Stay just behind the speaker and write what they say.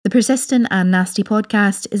Persistent and Nasty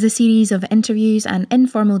podcast is a series of interviews and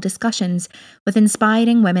informal discussions with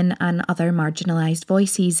inspiring women and other marginalised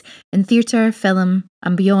voices in theatre, film,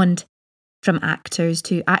 and beyond. From actors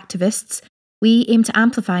to activists, we aim to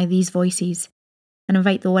amplify these voices and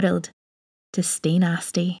invite the world to stay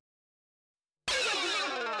nasty.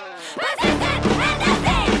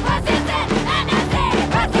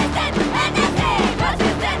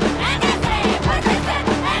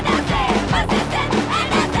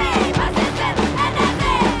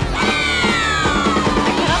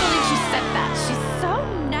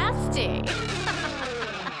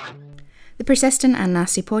 The Persistent and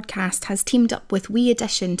Nasty podcast has teamed up with We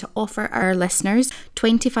Edition to offer our listeners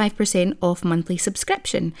 25% off monthly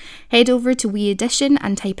subscription. Head over to We Edition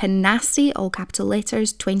and type in nasty, all capital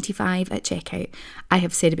letters, 25 at checkout. I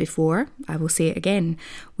have said it before, I will say it again.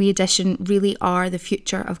 We Edition really are the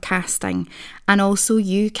future of casting. And also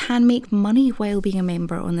you can make money while being a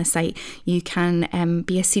member on the site. You can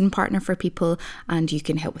be a scene partner for people and you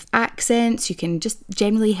can help with accents. You can just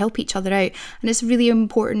generally help each other out. And it's a really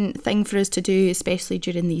important thing for us to do, especially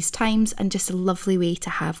during these times, and just a lovely way to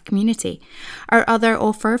have community. Our other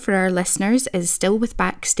offer for our listeners is still with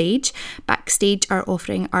Backstage. Backstage are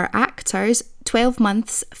offering our actors 12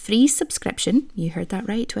 months free subscription. You heard that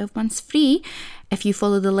right, 12 months free. If you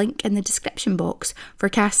follow the link in the description box. For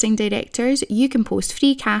casting directors, you can post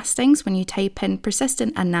free castings when you type in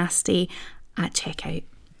Persistent and Nasty at checkout.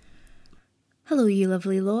 Hello, you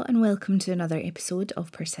lovely lot, and welcome to another episode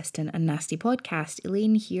of Persistent and Nasty podcast.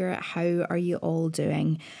 Elaine here. How are you all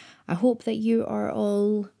doing? I hope that you are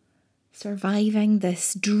all surviving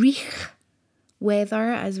this dreich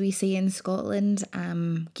weather, as we say in Scotland.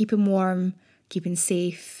 Keeping warm, keeping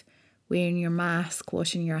safe, wearing your mask,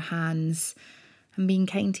 washing your hands, and being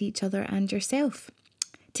kind to each other and yourself.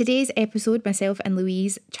 Today's episode, myself and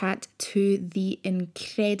Louise chat to the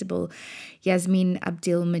incredible Yasmin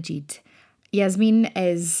Abdel-Majid. Yasmin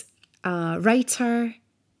is a writer,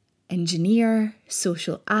 engineer,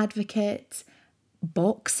 social advocate,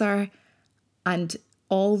 boxer, and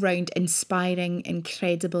all-round inspiring,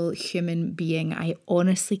 incredible human being. I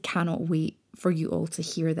honestly cannot wait for you all to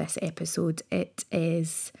hear this episode. It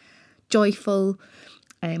is joyful,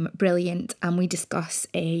 brilliant, and we discuss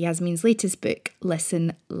Yasmin's latest book,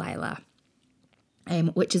 Listen Lila,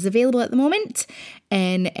 which is available at the moment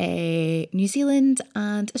in New Zealand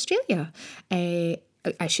and Australia. I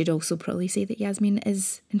should also probably say that Yasmin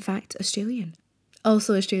is, in fact, Australian.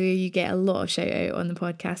 Also, Australia, you get a lot of shout out on the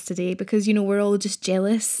podcast today because, you know, we're all just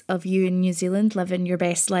jealous of you in New Zealand living your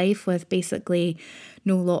best life with basically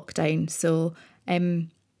no lockdown. So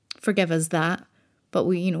forgive us that. But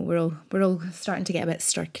we're all starting to get a bit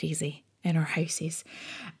stir crazy in our houses.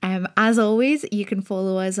 As always, you can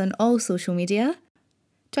follow us on all social media.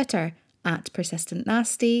 Twitter at Persistent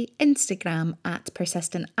Nasty, Instagram at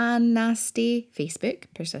Persistent and Nasty, Facebook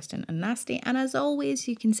Persistent and Nasty, and as always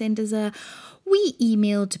you can send us a wee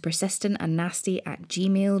email to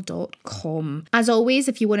persistentandnasty@gmail.com. As always,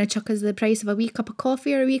 if you want to chuck us the price of a wee cup of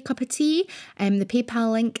coffee or a wee cup of tea, the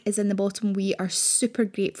PayPal link is in the bottom. We are super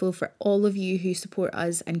grateful for all of you who support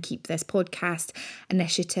us and keep this podcast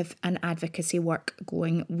initiative and advocacy work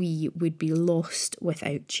going. We would be lost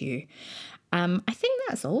without you. I think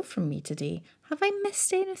that's all from me today. Have I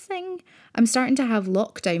missed anything? I'm starting to have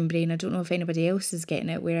lockdown brain. I don't know if anybody else is getting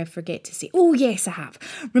it, where I forget to say, oh yes, I have.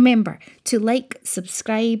 Remember to like,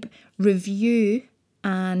 subscribe, review,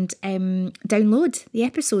 and download the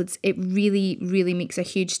episodes. It really, really makes a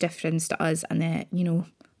huge difference to us and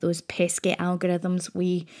those pesky algorithms.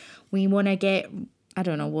 We want to get, I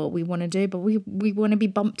don't know what we want to do, but we want to be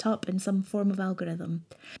bumped up in some form of algorithm.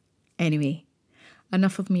 Anyway,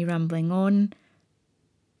 enough of me rambling on.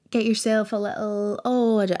 Get yourself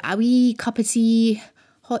a wee cup of tea,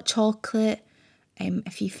 hot chocolate.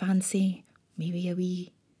 If you fancy, maybe a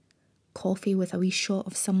wee coffee with a wee shot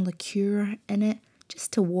of some liqueur in it,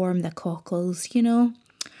 just to warm the cockles,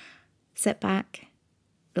 Sit back,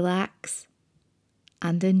 relax,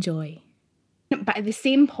 and enjoy. But at the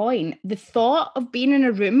same point, the thought of being in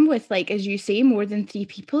a room with, as you say, more than 3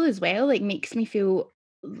 people as well, makes me feel...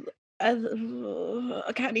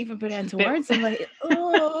 I can't even put it into words. I'm like,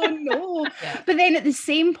 oh no. Yeah. But then at the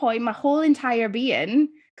same point, my whole entire being,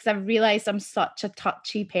 because I've realised I'm such a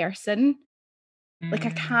touchy person, I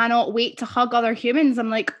cannot wait to hug other humans. I'm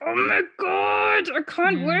like, oh my God, I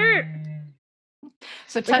can't wait.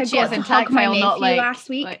 So touchy as in tactile, not last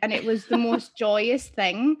week, and it was the most joyous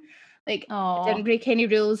thing. I didn't break any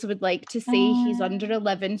rules. I would like to say he's under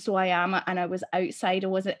 11, so I am, and I was outside. I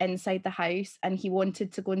wasn't inside the house, and he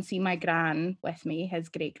wanted to go and see my gran with me, his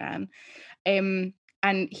great gran.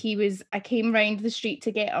 and I came round the street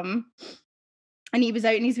to get him, and he was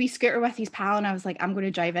out in his wee scooter with his pal, and I was like, I'm going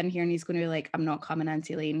to drive in here, and he's going to be like, I'm not coming,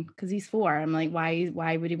 Auntie Elaine, because he's 4. I'm like, why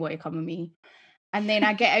would he want to come with me? And then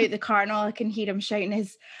I get out the car and all I can hear him shouting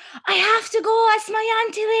is, I have to go, it's my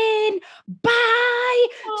Auntie Elaine, bye,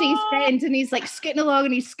 to his friend. And he's like scooting along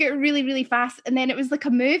and he's scooting really, really fast. And then it was like a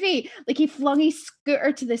movie, like he flung his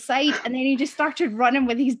scooter to the side and then he just started running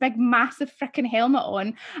with his big, massive freaking helmet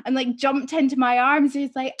on and like jumped into my arms.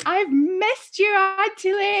 He's like, I've missed you, Auntie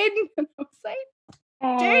Elaine. And I was like,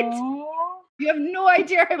 dude, you have no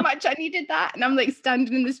idea how much I needed that. And I'm like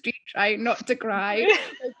standing in the street trying not to cry.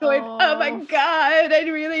 Like going, oh my God, I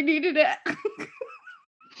really needed it.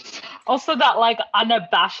 Also that like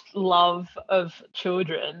unabashed love of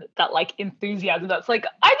children, that like enthusiasm that's like,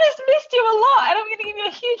 I just missed you a lot and I'm going to give you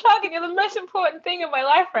a huge hug and you're the most important thing in my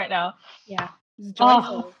life right now. Yeah, it's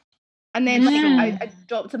joyful. And then like, I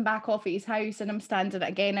dropped him back off at his house and I'm standing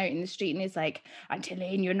again out in the street and he's like, Auntie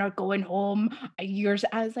Elaine, you're not going home. I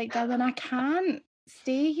was like, Dylan, I can't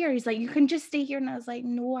stay here. He's like, you can just stay here. And I was like,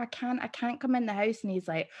 no, I can't come in the house. And he's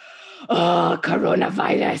like, oh,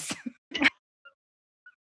 coronavirus.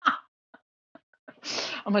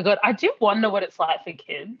 Oh my God, I do wonder what it's like for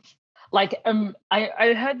kids. Like,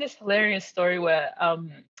 I heard this hilarious story where,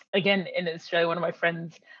 again, in Australia, one of my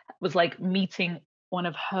friends was like meeting one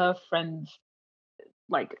of her friends,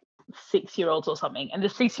 like 6-year-olds or something, and the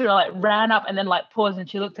 6-year-old like ran up and then like paused and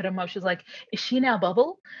she looked at her mum. She was like, is she now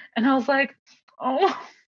Bubble? And I was like, oh,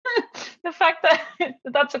 the fact that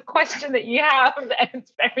that's a question that you have and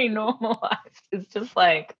it's very normalized is just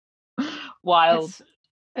like wild.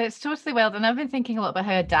 It's totally wild. And I've been thinking a lot about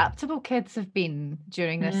how adaptable kids have been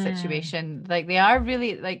during this situation. Like they are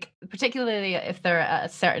really, like, particularly if they're at a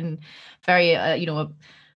certain very,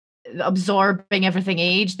 absorbing everything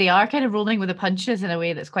age, they are kind of rolling with the punches in a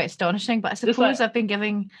way that's quite astonishing. But I suppose I've been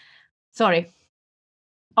giving, sorry.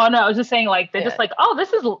 Oh no, I was just saying like, they're just like, oh,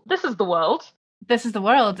 this is the world. This is the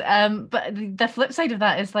world. But the flip side of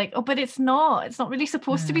that is like, oh, but it's not really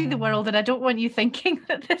supposed to be the world. And I don't want you thinking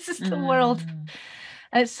that this is the world.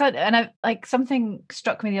 And something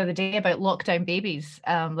struck me the other day about lockdown babies,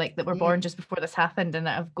 like that were born just before this happened and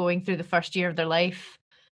that are going through the first year of their life,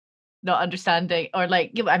 not understanding, or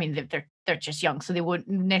like, I mean, they're just young, so they won't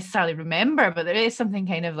necessarily remember, but there is something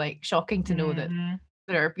kind of like shocking to know that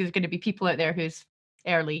there's going to be people out there whose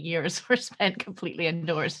early years were spent completely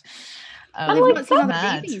indoors. They've not seen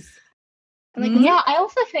other babies. And like, I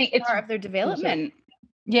also think it's part of their development.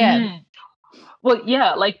 Yeah. Well,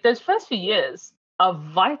 yeah, like those first few years are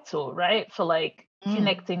vital, right, for like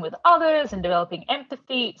connecting with others and developing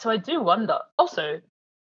empathy. So I do wonder also,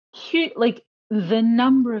 like the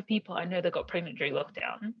number of people I know that got pregnant during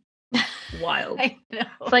lockdown, wild. I know.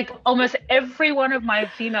 It's like almost every one of my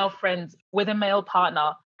female friends with a male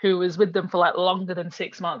partner who was with them for like longer than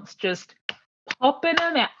 6 months, just popping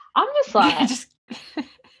them out. I'm just like,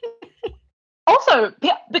 also,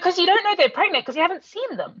 because you don't know they're pregnant because you haven't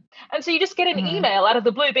seen them. And so you just get an email out of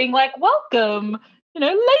the blue being like, welcome,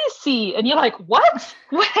 Lacey. And you're like, what?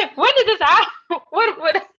 When did this happen?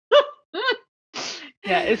 What?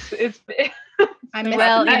 Yeah, it's I mean,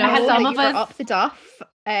 well, some of us up the duff.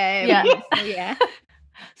 Yeah.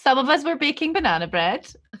 Some of us were baking banana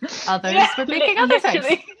bread. Others were baking other things.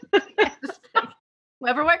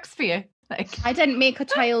 Whatever works for you. Like, I didn't make a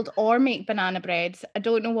child or make banana bread. I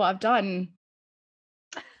don't know what I've done.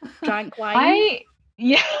 Drank wine.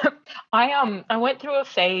 I went through a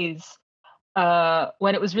phase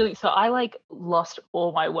when it was really, so I like lost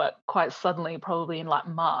all my work quite suddenly, probably in like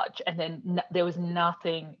March, and then there was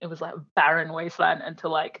nothing. It was like a barren wasteland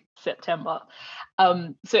until like September.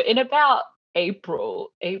 So in about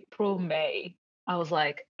April, May, I was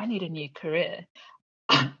like, I need a new career.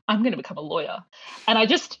 I'm going to become a lawyer. And I'd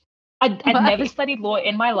never studied law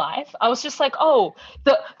in my life. I was just like, oh,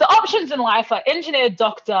 the options in life are engineer,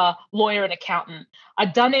 doctor, lawyer, and accountant.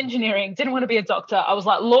 I'd done engineering, didn't want to be a doctor. I was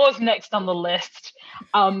like, law's next on the list.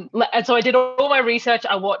 And so I did all my research.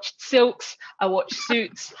 I watched Silks, I watched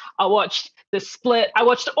Suits, I watched The Split. I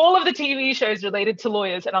watched all of the TV shows related to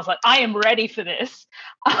lawyers, and I was like, I am ready for this.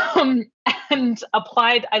 And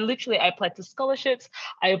applied. I applied to scholarships.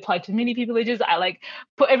 I applied to mini privileges. I like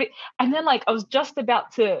and then like I was just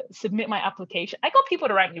about to submit my application. I got people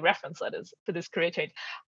to write me reference letters for this career change.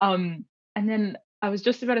 And then I was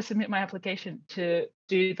just about to submit my application to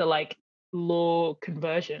do the like law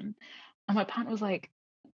conversion, and my partner was like,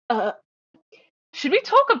 should we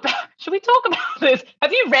talk about this?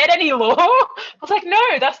 Have you read any law? I was like,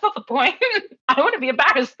 no, that's not the point. I want to be a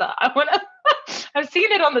barrister. I've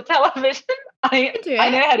seen it on the television. I do I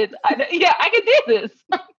know it. how to. I can do this.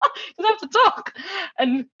 Because I have to talk,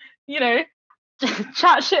 and you know,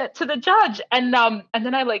 chat shit to the judge. And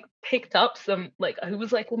then I like picked up some like who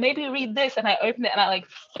was like, well, maybe read this, and I opened it and I like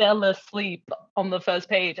fell asleep on the first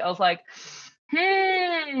page. I was like,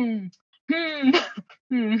 hmm, hmm,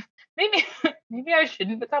 hmm. Maybe maybe I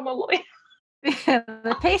shouldn't become a lawyer.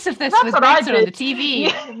 The pace of this That's was what I better on the did. TV.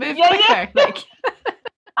 Yeah, Move yeah, quicker. Like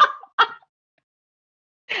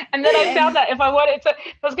And then I found that if I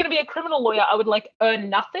was going to be a criminal lawyer, I would like earn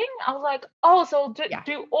nothing. I was like, oh, so I'll Yeah.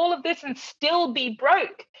 do all of this and still be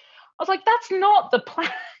broke. I was like, that's not the plan.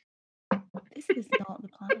 This is not the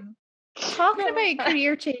plan. Talking about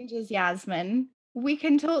career changes, Yasmin, we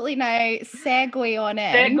can totally now segue on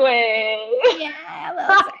in. Segue. Yeah, a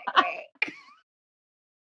little segue.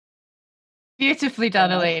 beautifully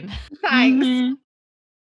done, Elaine. Thanks. Mhm.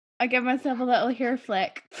 I give myself a little hair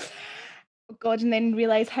flick. Oh God, and then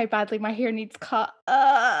realize how badly my hair needs cut.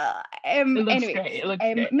 It looks Anyway, great. It looks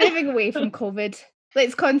great. moving away from COVID,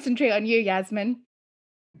 let's concentrate on you, Yasmin.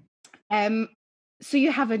 So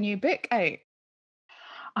you have a new book out.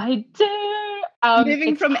 I do. Moving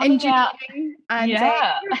It's from coming out. engineering and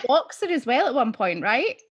Yeah. you're a boxer as well at one point,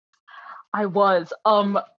 right? I was.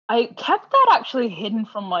 I kept that actually hidden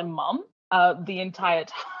from my mum the entire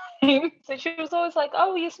time. So she was always like,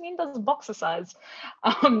 "Oh, Yasmin does boxercise."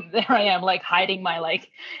 There I am, like hiding my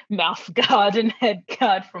like mouth guard and head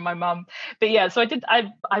guard from my mum. But yeah, so I did.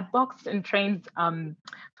 I boxed and trained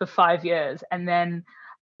for 5 years, and then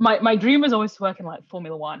my dream was always to work in like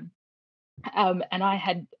Formula One. And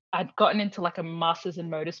I'd gotten into like a master's in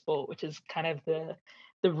motorsport, which is kind of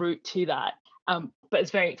the route to that. But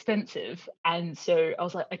it's very expensive. And so I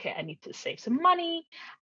was like, okay, I need to save some money.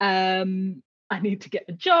 I need to get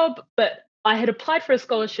a job. But I had applied for a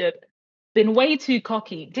scholarship, been way too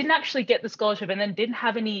cocky, didn't actually get the scholarship, and then didn't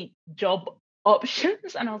have any job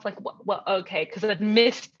options. And I was like, well okay, because I'd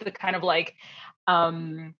missed the kind of like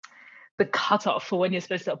the cutoff for when you're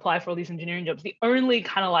supposed to apply for all these engineering jobs. The only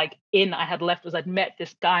kind of like in I had left was I'd met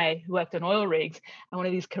this guy who worked on oil rigs at one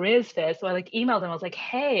of these careers fairs. So I like emailed him. I was like,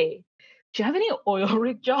 hey, do you have any oil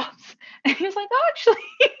rig jobs? And he was like, oh, actually,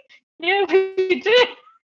 yeah, we do.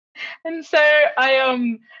 And so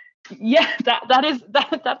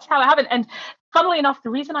that's how it happened. And funnily enough,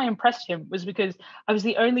 the reason I impressed him was because I was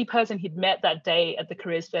the only person he'd met that day at the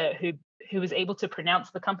careers fair who was able to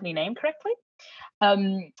pronounce the company name correctly.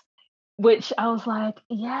 Which I was like,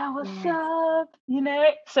 yeah, what's up?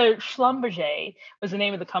 So Schlumberger was the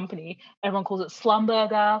name of the company. Everyone calls it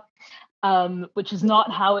Schlumberger, which is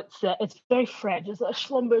not how it's very French. It's like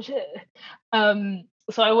Schlumberger.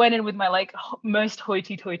 So I went in with my like most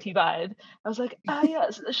hoity-toity vibe. I was like,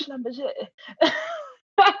 yes, Schlumberger.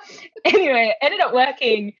 Anyway, ended up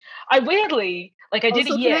working. I weirdly I did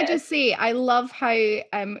Also, a year. can I just say, I love how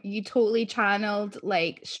you totally channeled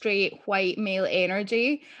like straight white male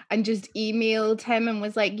energy and just emailed him and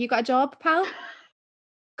was like, "You got a job, pal?"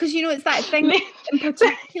 Because it's that thing in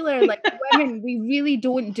particular, like women, we really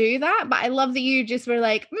don't do that. But I love that you just were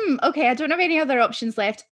like, okay, I don't have any other options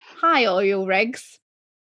left. Hi, oil rigs,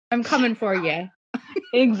 I'm coming for you.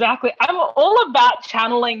 Exactly. I'm all about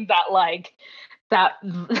channeling that like that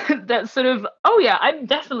that sort of, oh yeah, I'm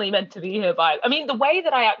definitely meant to be here vibe. I mean, the way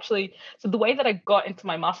that I got into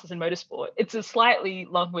my master's in motorsport, it's a slightly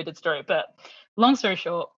long-winded story, but long story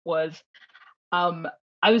short was I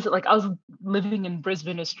was living in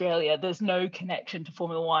Brisbane, Australia. There's no connection to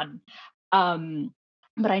Formula One.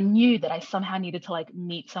 But I knew that I somehow needed to like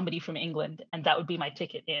meet somebody from England, and that would be my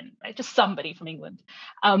ticket in, right? Just somebody from England.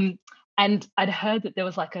 And I'd heard that there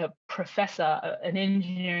was like a professor, an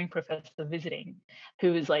engineering professor visiting,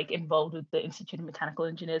 who was like involved with the Institute of Mechanical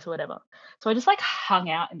Engineers or whatever. So I just like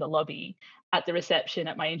hung out in the lobby at the reception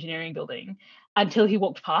at my engineering building until he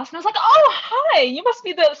walked past, and I was like, "Oh, hi! You must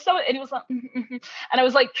be the so." And he was like, and I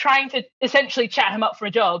was like trying to essentially chat him up for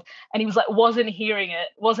a job, and he was like, wasn't hearing it,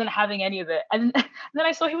 wasn't having any of it. And then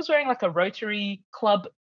I saw he was wearing like a Rotary Club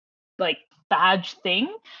like badge thing,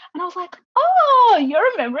 and I was like, oh,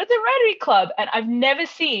 you're a member of the Rotary Club. And I've never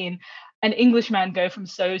seen an Englishman go from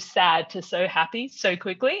so sad to so happy so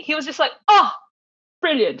quickly. He was just like, oh,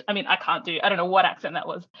 brilliant. I mean, I don't know what accent that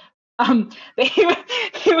was. But he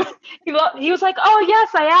was like, oh yes,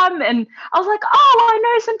 I am. And I was like, oh, I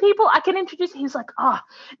know some people I can introduce. He's like, oh,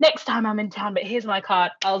 next time I'm in town, but here's my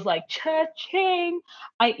card. I was like, cha-ching.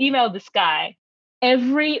 I emailed this guy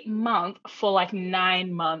every month for like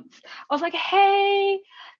 9 months. I was like, hey,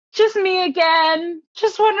 just me again.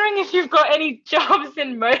 Just wondering if you've got any jobs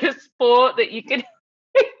in motorsport that you could.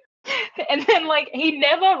 And then like he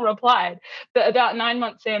never replied. But about 9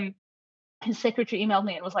 months in, his secretary emailed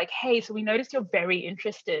me and was like, hey, so we noticed you're very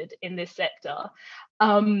interested in this sector.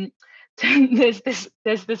 There's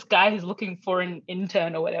this guy who's looking for an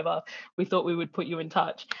intern or whatever. We thought we would put you in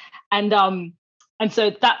touch. And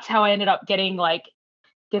so that's how I ended up getting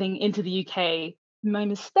into the UK. My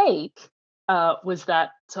mistake was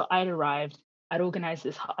that, so I'd arrived, I'd organized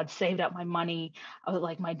this, I'd saved up my money. I was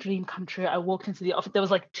like, my dream come true. I walked into the office. There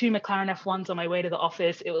was like 2 McLaren F1s on my way to the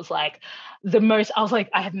office. It was like I was like,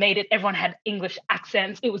 I have made it. Everyone had English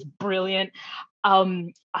accents. It was brilliant.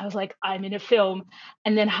 I was like, I'm in a film.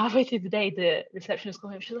 And then halfway through the day, the receptionist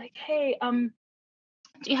called me. She was like, hey, do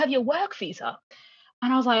you have your work visa?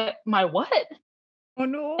 And I was like, my what? Oh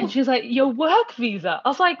no. And she was like, your work visa. I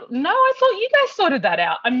was like, no, I thought you guys sorted that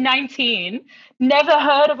out. I'm 19, never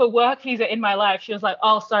heard of a work visa in my life. She was like,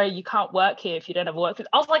 oh, sorry, you can't work here if you don't have a work visa.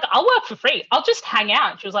 I was like, I'll work for free. I'll just hang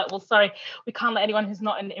out. She was like, well, sorry, we can't let anyone who's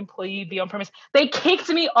not an employee be on premise. They kicked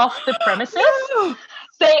me off the premises. No.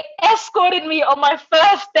 They escorted me on my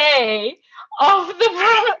first day of the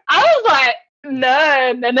premise. I was like,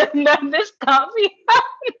 no, this can't be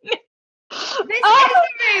happening. This is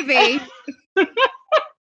a movie. And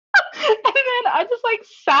then I just like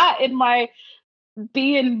sat in my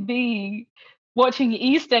B&B watching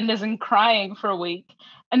EastEnders and crying for a week.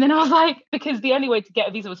 And then I was like, because the only way to get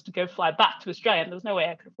a visa was to go fly back to Australia, and there was no way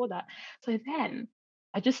I could afford that. So then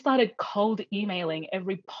I just started cold emailing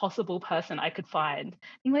every possible person I could find,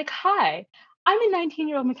 being like, hi, I'm a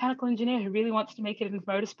 19-year-old mechanical engineer who really wants to make it in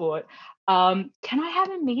motorsport. Can I have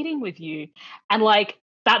a meeting with you? And like,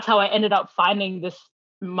 that's how I ended up finding this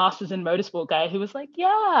Masters in Motorsport guy who was like,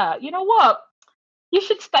 yeah, you know what? You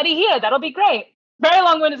should study here. That'll be great. Very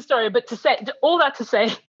long-winded story, but to say all that to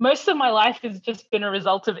say, most of my life has just been a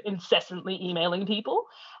result of incessantly emailing people.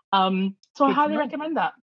 So I highly recommend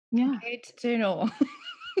that. Yeah. Good to know.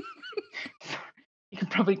 You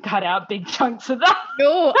could probably cut out big chunks of that.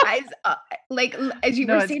 No, as you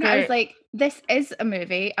No, were it's saying, I was great. like, this is a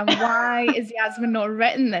movie, and why is Yasmin not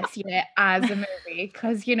written this yet as a movie?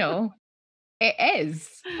 Because it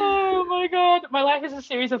is. Oh my God. My life is a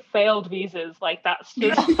series of failed visas. Like, that's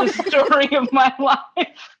just the story of my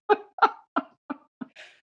life.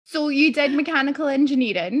 So you did mechanical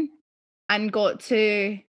engineering and got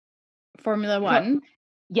to Formula One.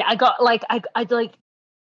 Yeah, I got like, I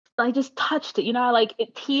just touched it, like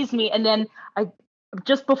it teased me. And then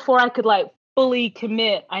just before I could like fully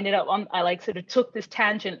commit, I like sort of took this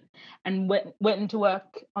tangent and went into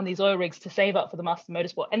work on these oil rigs to save up for the Master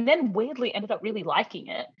Motorsport, and then weirdly ended up really liking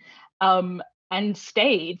it, and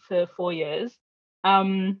stayed for 4 years.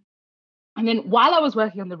 And then while I was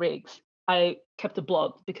working on the rigs, I kept a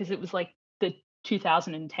blog because it was like the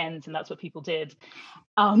 2010s and that's what people did.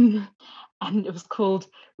 And it was called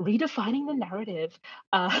Redefining the Narrative.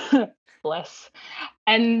 Bless.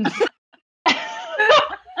 And so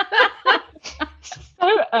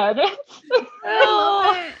earnest.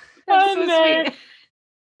 Oh, that's so sweet.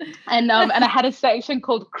 And I had a section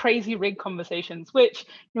called Crazy Rig Conversations, which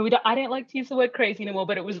I don't like to use the word crazy anymore,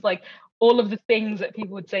 but it was like all of the things that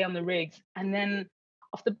people would say on the rigs. And then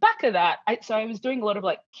off the back of that, I was doing a lot of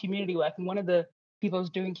like community work, and one of the people I was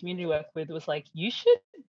doing community work with was like, you should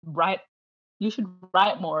write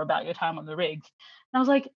more about your time on the rigs. And I was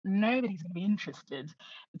like, nobody's going to be interested.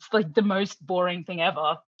 It's like the most boring thing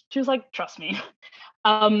ever. She was like, trust me.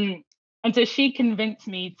 And so she convinced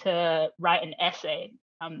me to write an essay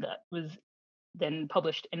that was then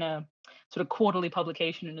published in a sort of quarterly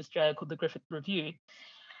publication in Australia called the Griffith Review.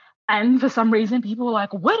 And for some reason, people were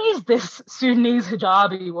like, what is this Sudanese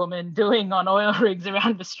hijabi woman doing on oil rigs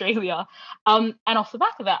around Australia? And off the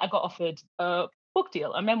back of that, I got offered a book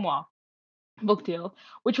deal, a memoir book deal,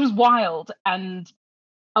 which was wild. And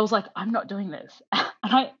I was like, I'm not doing this.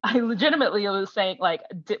 And I legitimately was saying, like,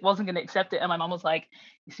 wasn't going to accept it. And my mom was like,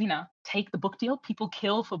 Yasmina, take the book deal. People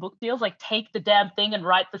kill for book deals. Like, take the damn thing and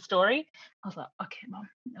write the story. I was like, okay, Mom,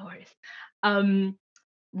 no worries.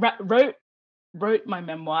 Wrote my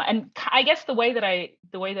memoir. And I guess the way that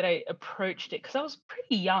I approached it, because I was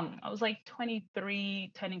pretty young. I was like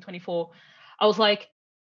 23, turning 24. I was like,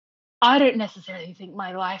 I don't necessarily think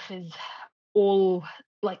my life is all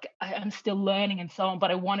like I'm still learning and so on,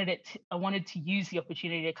 but I wanted to use the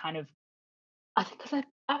opportunity to kind of, I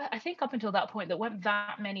think up until that point there weren't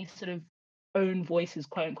that many sort of own voices,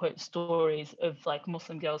 quote unquote, stories of like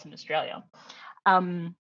Muslim girls in Australia,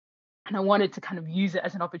 and I wanted to kind of use it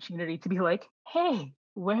as an opportunity to be like, hey,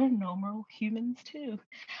 we're normal humans too.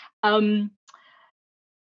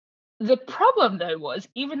 The problem though was,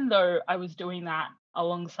 even though I was doing that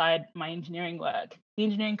alongside my engineering work, the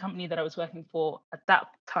engineering company that I was working for at that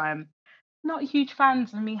time, not huge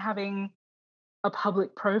fans of me having a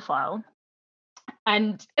public profile.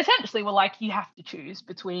 And essentially we're like, you have to choose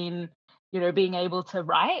between, being able to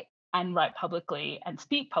write publicly and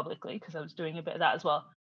speak publicly, because I was doing a bit of that as well,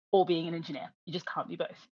 or being an engineer. You just can't be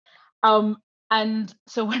both. And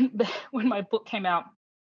so when my book came out,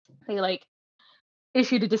 they like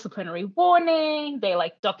issued a disciplinary warning. They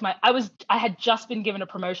like docked I had just been given a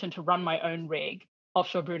promotion to run my own rig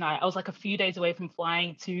offshore Brunei. I was like a few days away from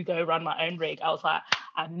flying to go run my own rig. I was like,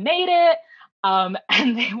 I made it. And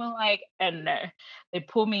they were like, and no, they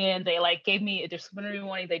pulled me in. They like gave me a disciplinary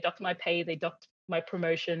warning. They docked my pay. They docked my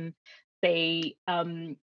promotion. They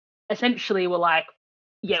essentially were like,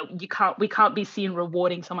 yeah, we can't be seen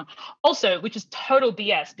rewarding someone. Also, which is total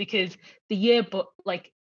BS, because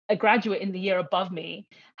a graduate in the year above me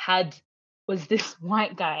was this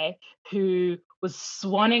white guy who was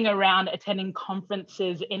swanning around attending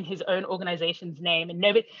conferences in his own organization's name,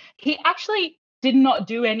 and he actually did not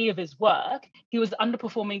do any of his work. He was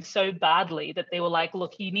underperforming so badly that they were like,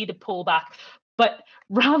 look, you need to pull back. But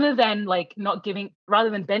rather than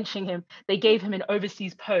benching him, they gave him an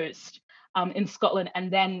overseas post in Scotland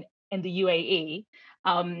and then in the UAE.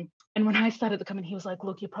 And when I started the company, he was like,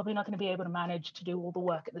 look, you're probably not going to be able to manage to do all the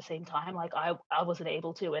work at the same time. Like I wasn't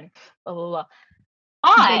able to, and blah, blah,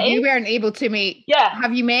 blah. You weren't able to, mate. Yeah.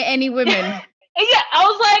 Have you met any women? Yeah, I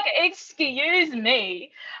was like, excuse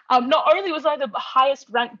me. Not only was I the highest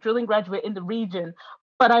ranked drilling graduate in the region,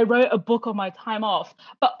 but I wrote a book on my time off.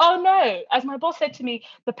 But oh no, as my boss said to me,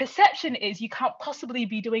 the perception is you can't possibly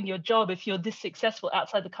be doing your job if you're this successful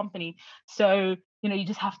outside the company. So, you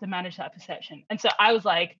just have to manage that perception. And so I was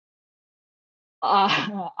like,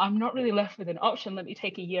 I'm not really left with an option. Let me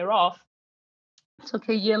take a year off. Took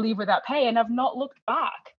a year leave without pay, and I've not looked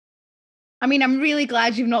back. I mean, I'm really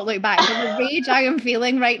glad you've not looked back. The rage I am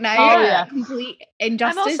feeling right now, complete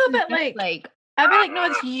injustice. I'm also a bit like, I'd be like, no,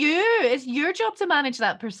 it's you. It's your job to manage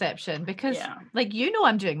that perception, because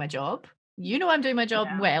I'm doing my job. I'm doing my job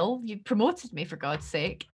well. You promoted me, for God's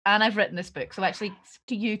sake, and I've written this book. So actually, it's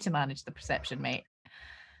to you to manage the perception, mate.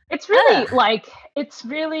 It's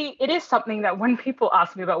really it is something that when people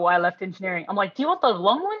ask me about why I left engineering, I'm like, do you want the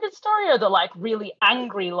long-winded story or the like really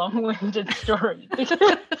angry long-winded story?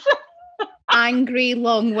 Angry,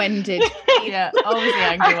 long-winded. Yeah, always the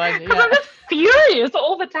angry one. Yeah. I'm just furious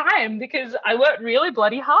all the time because I worked really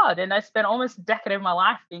bloody hard and I spent almost a decade of my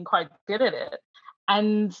life being quite good at it.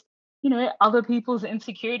 And, other people's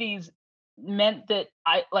insecurities meant that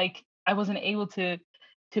I wasn't able to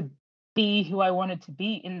be who I wanted to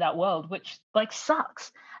be in that world, which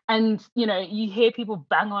sucks. And, you hear people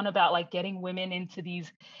bang on about like getting women into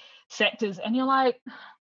these sectors and you're like,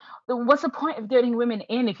 what's the point of getting women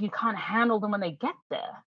in if you can't handle them when they get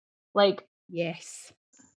there? Like, yes,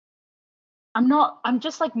 I'm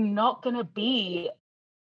just like not gonna be.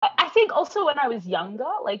 I think also when I was younger,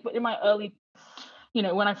 like in my early,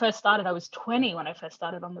 when I first started, I was 20 when I first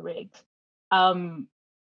started on the rigs. I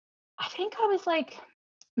think I was like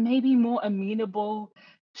maybe more amenable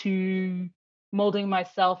to molding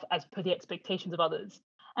myself as per the expectations of others.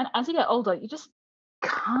 And as you get older, you just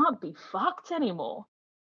can't be fucked anymore.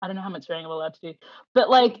 I don't know how much swearing I'm allowed to do, but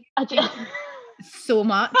like I just so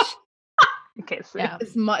much. Okay, so yeah,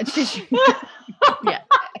 as much as you. Yeah.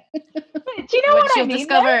 Do you know what I mean?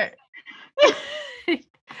 Discover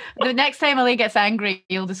the next time Ali gets angry,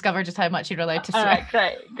 you'll discover just how much you're allowed to swear.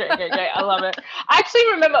 Great. I love it. I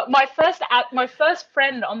actually remember my first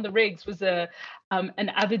friend on the rigs was an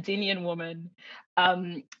Aberdonian woman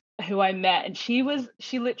who I met, and she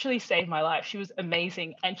literally saved my life. She was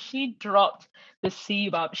amazing, and she dropped the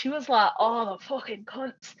C-bomb. She was like, "Oh, the fucking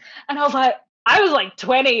cunts," and I was like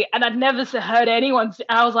 20, and I'd never heard anyone.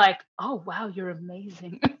 I was like, "Oh wow, you're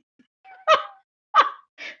amazing.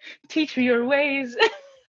 Teach me your ways."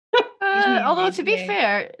 Although to be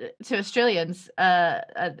fair to Australians,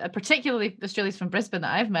 particularly Australians from Brisbane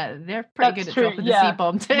that I've met, they're pretty good at dropping the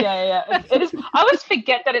C-bomb too. Yeah. It is. I always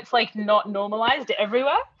forget that it's like not normalized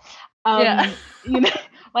everywhere.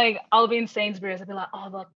 Like I'll be in Sainsbury's, I'll be like, "Oh,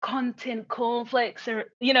 the content cornflakes are,"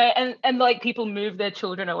 and like people move their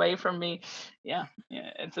children away from me. Yeah,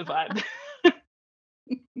 it's a vibe.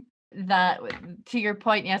 That, to your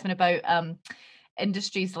point, Yasmin, about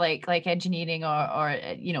industries like engineering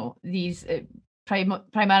or these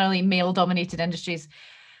primarily male-dominated industries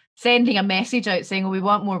sending a message out saying, we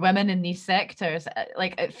want more women in these sectors.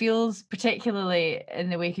 Like, it feels, particularly in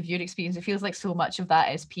the wake of your experience, it feels like so much of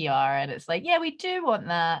that is PR, and it's like, yeah, we do want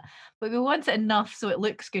that, but we want it enough so it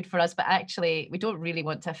looks good for us, but actually we don't really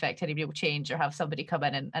want to affect any real change or have somebody come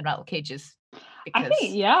in and rattle cages. I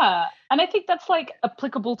think, yeah. And I think that's like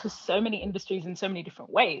applicable to so many industries in so many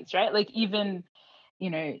different ways, right? Like even,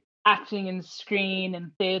 acting and screen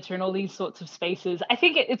and theatre and all these sorts of spaces, I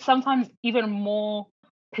think it's sometimes even more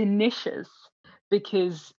pernicious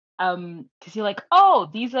because you're like, oh,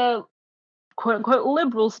 these are quote unquote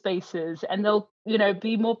liberal spaces, and they'll,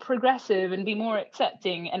 be more progressive and be more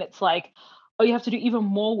accepting. And it's like, oh, you have to do even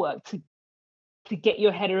more work to get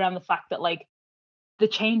your head around the fact that like the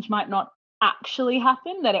change might not actually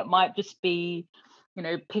happen, that it might just be,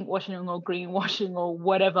 pink washing or greenwashing or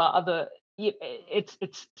whatever other,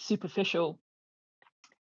 it's superficial.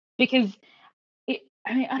 Because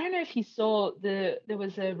I mean, I don't know if you saw there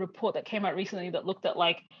was a report that came out recently that looked at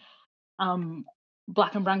like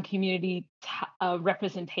Black and brown community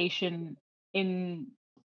representation in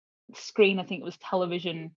screen. I think it was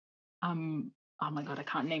television. Oh my god, I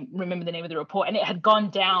can't remember the name of the report, and it had gone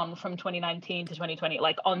down from 2019 to 2020,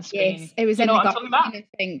 like on screen. Yes, it was you in know the what I'm talking about? I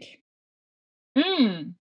think.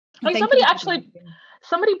 Like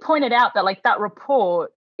somebody pointed out that like that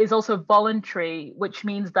report is also voluntary, which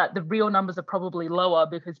means that the real numbers are probably lower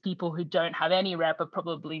because people who don't have any rep are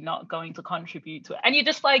probably not going to contribute to it. And you're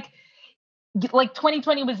just like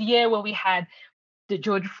 2020 was a year where we had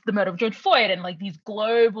the murder of George Floyd and like these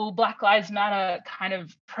global Black Lives Matter kind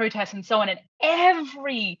of protests and so on. And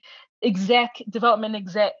every development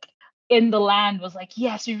exec in the land was like,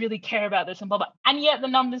 yes, we really care about this and blah, blah. And yet the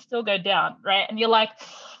numbers still go down, right? And you're like,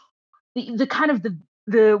 the kind of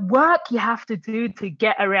the work you have to do to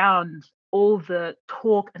get around all the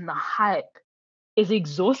talk and the hype is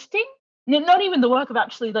exhausting. Not even the work of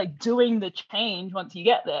actually like doing the change once you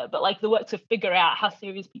get there, but like the work to figure out how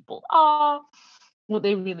serious people are, what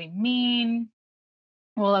they really mean,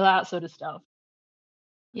 all of that sort of stuff.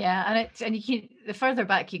 Yeah, and the further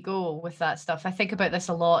back you go with that stuff, I think about this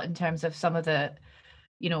a lot in terms of some of the,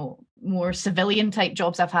 more civilian type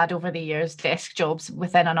jobs I've had over the years, desk jobs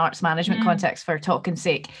within an arts management context, for talking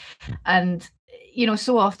sake. And,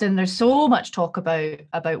 so often there's so much talk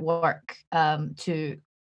about work to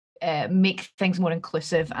make things more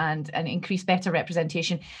inclusive and increase better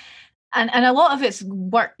representation. And a lot of it's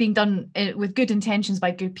work being done with good intentions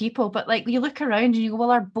by good people. But like you look around and you go,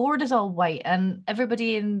 well, our board is all white and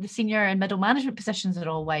everybody in the senior and middle management positions are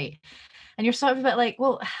all white. And you're sort of a bit like,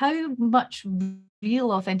 well, how much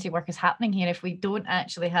real authentic work is happening here if we don't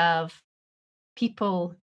actually have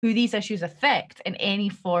people who these issues affect in any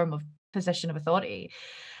form of position of authority?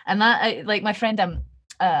 And that, like my friend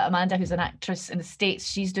Amanda, who's an actress in the States,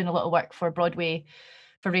 she's doing a lot of work for Broadway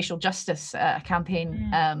for racial justice, a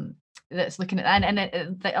campaign that's looking at that.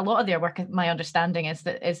 And a lot of their work, my understanding is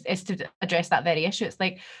to address that very issue. It's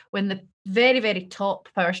like when the very, very top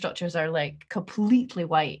power structures are like completely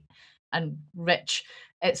white and rich,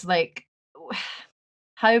 it's like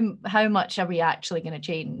how much are we actually going to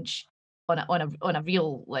change on a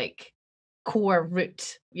real like core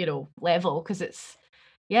root level? Because it's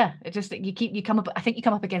it just you come up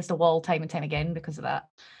against a wall time and time again because of that.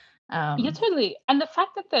 Yeah, totally. And the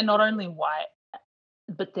fact that they're not only white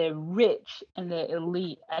but they're rich and they're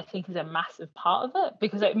elite, I think is a massive part of it,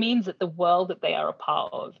 because it means that the world that they are a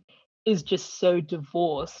part of is just so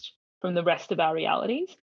divorced from the rest of our realities.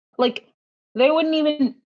 Like they wouldn't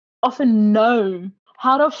even often know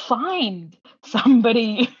how to find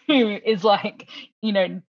somebody who is like,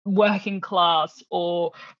 working class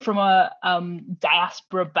or from a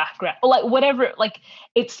diaspora background or like whatever. Like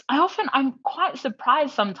I'm quite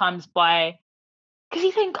surprised sometimes by, because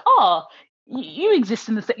you think, oh, you exist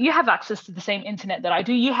you have access to the same internet that I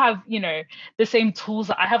do. You have, the same tools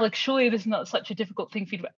that I have. Like, surely this is not such a difficult thing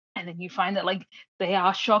for you to. And then you find that like they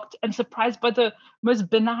are shocked and surprised by the most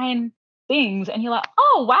benign things. And you're like,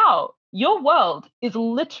 oh, wow, your world is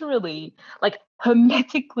literally like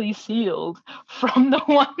hermetically sealed from the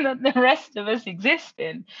one that the rest of us exist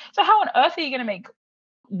in. So how on earth are you going to make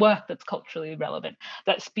work that's culturally relevant,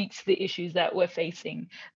 that speaks to the issues that we're facing,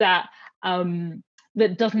 that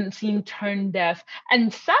that doesn't seem tone deaf?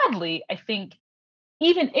 And sadly, I think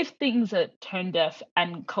even if things are tone deaf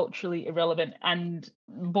and culturally irrelevant and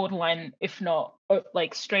borderline, if not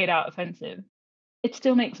like straight out offensive, it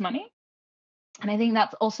still makes money. And I think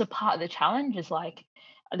that's also part of the challenge. Is like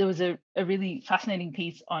there was a really fascinating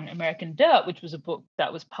piece on American Dirt, which was a book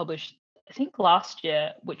that was published, I think, last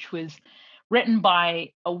year, which was written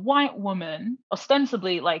by a white woman,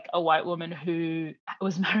 ostensibly like a white woman who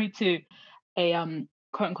was married to a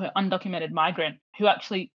quote unquote undocumented migrant who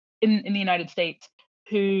actually in the United States,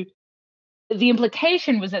 who the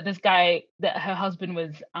implication was that this guy, that her husband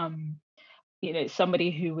was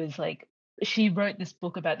somebody who was like, she wrote this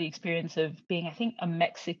book about the experience of being, I think, a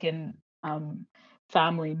Mexican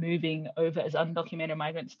family moving over as undocumented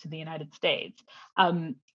migrants to the United States.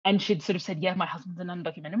 and she'd sort of said, yeah, my husband's an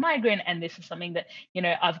undocumented migrant, and this is something that, you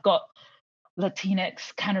know, I've got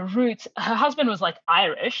Latinx kind of roots. Her husband was like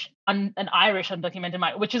Irish, an Irish undocumented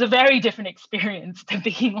migrant, which is a very different experience to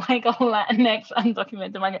being like a Latinx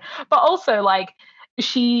undocumented migrant. But also like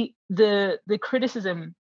the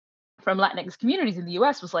criticism from Latinx communities in the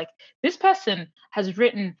US was like, this person has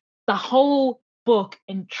written the whole book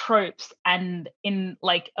in tropes and in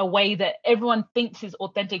like a way that everyone thinks is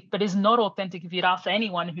authentic, but is not authentic if you'd ask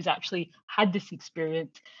anyone who's actually had this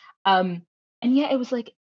experience. And yet it was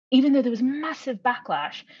like, even though there was massive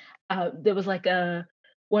backlash, there was like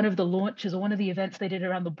one of the launches or one of the events they did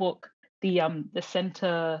around the book, the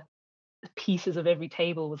center pieces of every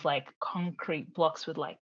table was like concrete blocks with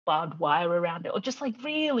like barbed wire around it, or just like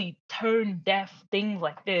really tone deaf things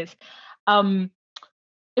like this.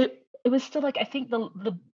 It was still like, I think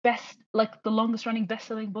the best, like the longest running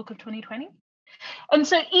best-selling book of 2020. And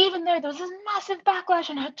so even though there was this massive backlash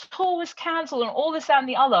and her tour was cancelled and all this, that, and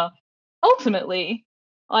the other, ultimately,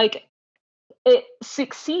 like it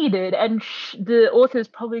succeeded, and the author is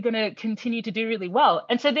probably going to continue to do really well.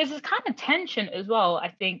 And so there's this kind of tension as well, I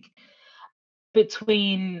think,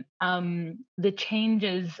 between the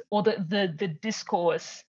changes or the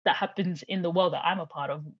discourse that happens in the world that I'm a part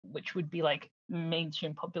of, which would be like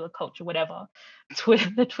mainstream popular culture, whatever, the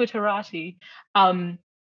Twitterati,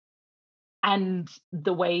 and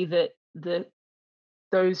the way that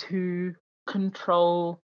those who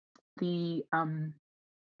control the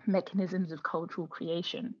mechanisms of cultural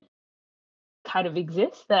creation kind of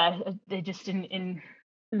exist, that they're just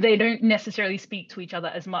they don't necessarily speak to each other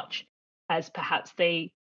as much as perhaps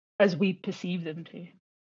as we perceive them to.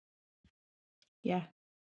 Yeah.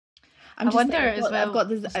 I wonder as well. I've got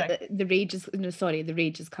this. The rage is the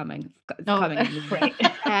rage is coming. It's coming. Right.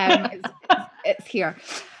 It's here.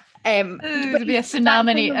 There'll be a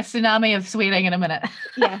tsunami of swearing in a minute.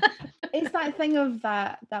 Yeah, it's that thing of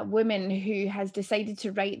that woman who has decided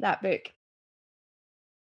to write that book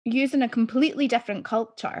using a completely different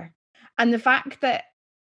culture, and the fact that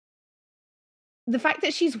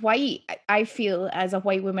she's white, I feel as a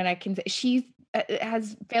white woman, she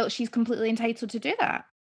has felt she's completely entitled to do that.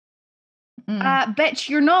 Bitch,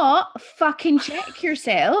 you're not. Fucking check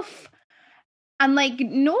yourself. And like,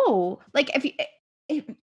 no, like I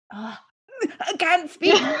can't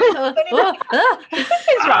speak. This is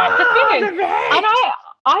right. And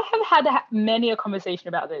I have had many a conversation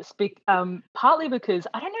about this, partly because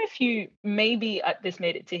I don't know if you maybe this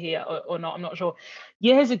made it to here or not. I'm not sure.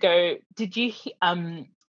 Years ago, did you?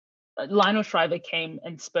 Lionel Shriver came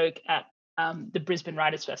and spoke at the Brisbane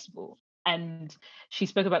Writers' Festival, and she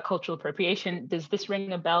spoke about cultural appropriation. Does this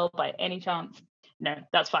ring a bell by any chance? No,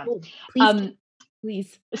 that's fine. Oh,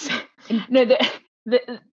 please. No,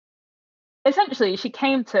 essentially, she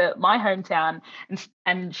came to my hometown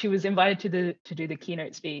and she was invited to do the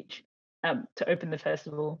keynote speech to open the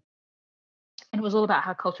festival. And it was all about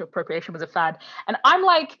how cultural appropriation was a fad. And I'm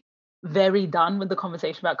like very done with the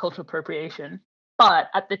conversation about cultural appropriation. But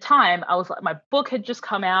at the time, I was like, my book had just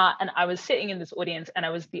come out and I was sitting in this audience and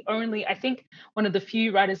I was I think one of the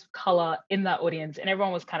few writers of color in that audience, and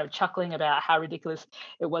everyone was kind of chuckling about how ridiculous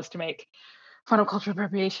it was to make fun of cultural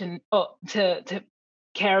appropriation or to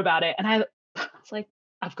care about it. And I was like,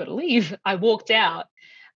 I've got to leave. I walked out.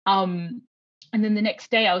 And then the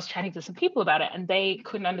next day I was chatting to some people about it and they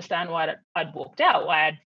couldn't understand why I'd walked out, why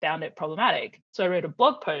I'd found it problematic. So I wrote a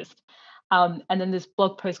blog post. And then this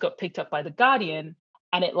blog post got picked up by The Guardian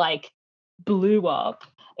and it like blew up.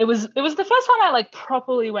 It was the first time I like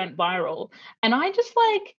properly went viral. And I just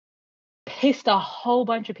like pissed a whole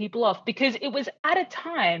bunch of people off because it was at a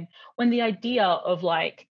time when the idea of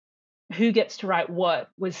like who gets to write what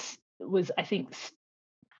was I think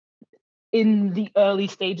in the early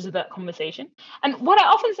stages of that conversation. And what I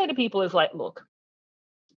often say to people is like, look,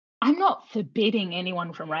 I'm not forbidding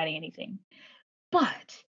anyone from writing anything,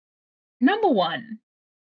 but number one,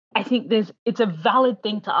 I think it's a valid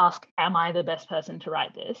thing to ask, am I the best person to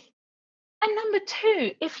write this? And number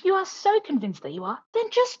two, if you are so convinced that you are, then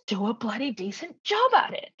just do a bloody decent job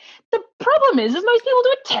at it. The problem is most people do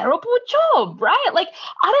a terrible job, right? Like,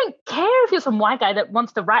 I don't care if you're some white guy that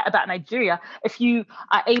wants to write about Nigeria, if you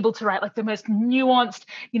are able to write like the most nuanced,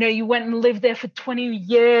 you went and lived there for 20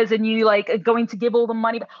 years and you like are going to give all the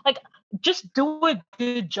money, like just do a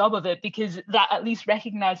good job of it because that at least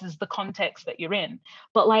recognizes the context that you're in.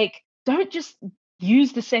 But like, don't just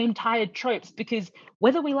use the same tired tropes because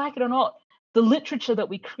whether we like it or not, the literature that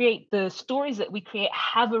we create, the stories that we create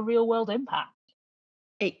have a real world impact.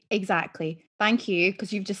 Exactly. Thank you,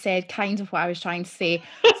 because you've just said kind of what I was trying to say.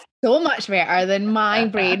 so much better than my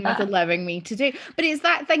brain was allowing me to do. But it's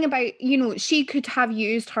that thing about, she could have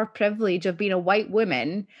used her privilege of being a white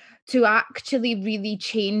woman to actually really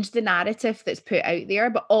change the narrative that's put out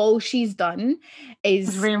there. But all she's done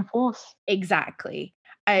is reinforce. Exactly.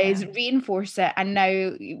 Is reinforce it. And now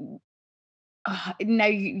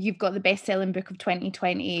you've got the best-selling book of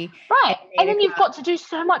 2020. Right. And then you've got to do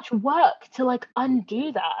so much work to like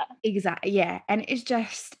undo that. Exactly. Yeah. And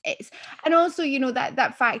and also,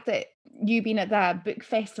 that fact that you being at that book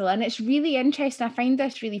festival, and it's really interesting. I find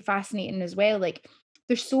this really fascinating as well. Like,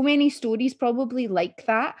 there's so many stories probably like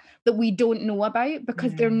that we don't know about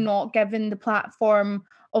because they're not given the platform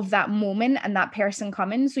of that moment and that person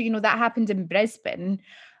coming. So, that happened in Brisbane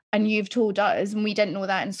and you've told us, and we didn't know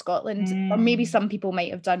that in Scotland, or maybe some people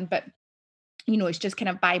might have done, but, it's just kind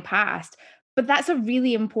of bypassed. But that's a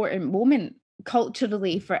really important moment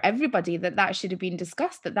culturally for everybody that should have been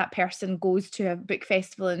discussed, that person goes to a book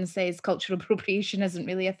festival and says cultural appropriation isn't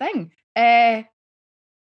really a thing.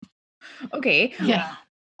 Okay. Yeah.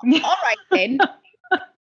 All right then.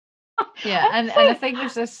 Yeah, and I think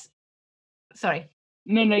there's this. Sorry.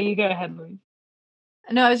 No, you go ahead, Louise.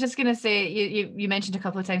 No, I was just gonna say you mentioned a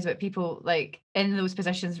couple of times about people like in those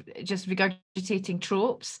positions just regurgitating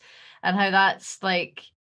tropes, and how that's like.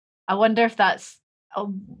 I wonder if that's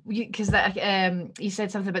because you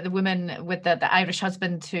said something about the woman with the Irish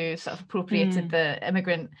husband who sort of appropriated the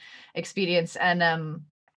immigrant experience, and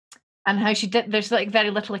how she did. There's like very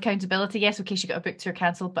little accountability. Yes, okay, she got her book tour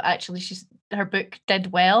cancelled, but actually her book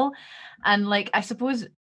did well, and like I suppose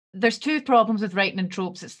there's two problems with writing in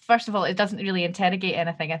tropes. It's first of all, it doesn't really interrogate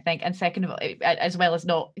anything, I think, and second of all, as well as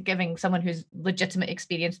not giving someone whose legitimate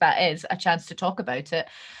experience that is a chance to talk about it.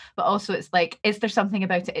 But also, it's like, is there something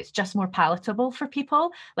about it? It's just more palatable for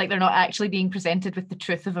people. Like they're not actually being presented with the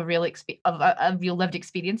truth of a real a real lived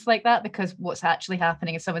experience like that, because what's actually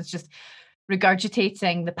happening is someone's just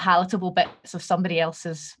regurgitating the palatable bits of somebody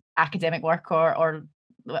else's academic work or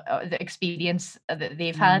the experience that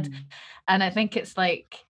they've had. And I think it's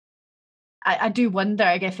like, I do wonder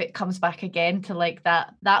if it comes back again to like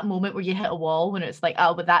that moment where you hit a wall when it's like,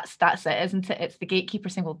 oh, but that's it, isn't it? It's the gatekeeper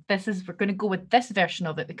saying, well, we're going to go with this version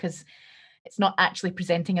of it because it's not actually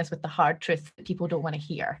presenting us with the hard truth that people don't want to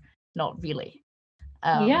hear. Not really.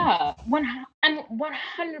 100%.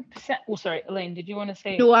 Oh, sorry, Elaine, did you want to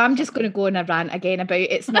say? No, I'm just going to go on a rant again about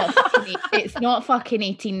it's not fucking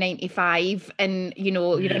 1895, and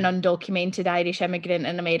you're an undocumented Irish immigrant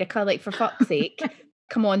in America. Like, for fuck's sake,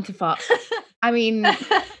 come on to fuck. I mean, honestly,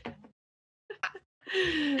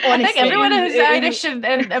 I think everyone who's Irish in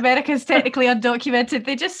America is technically undocumented.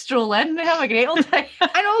 They just stroll in, they have a great old time.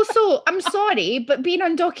 And also, I'm sorry, but being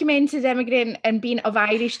undocumented immigrant and being of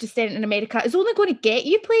Irish descent in America is only going to get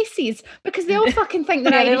you places because they all fucking think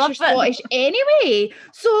they're Irish or Scottish anyway.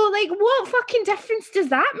 So, like, what fucking difference does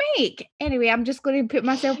that make? Anyway, I'm just going to put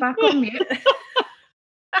myself back on mute.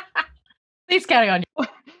 Please carry on.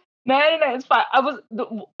 No, it's fine. I'm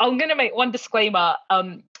going to make one disclaimer,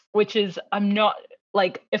 which is I'm not,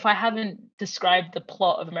 like, if I haven't described the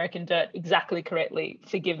plot of American Dirt exactly correctly,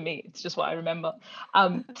 forgive me. It's just what I remember.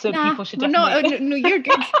 So people should definitely... No, you're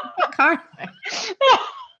good. But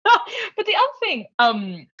the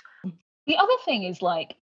other thing is,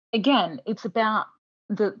 like, again, it's about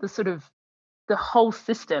the sort of the whole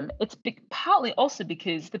system. It's partly also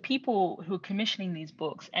because the people who are commissioning these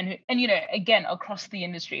books and again, across the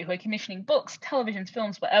industry, who are commissioning books, televisions,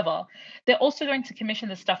 films, whatever, they're also going to commission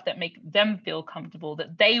the stuff that make them feel comfortable,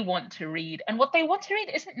 that they want to read. And what they want to read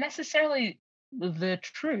isn't necessarily the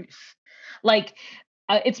truth. Like,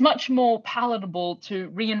 it's much more palatable to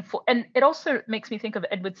reinforce. And it also makes me think of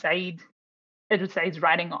Edward Said's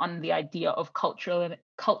writing on the idea of culture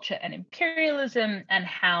and imperialism, and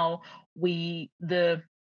how the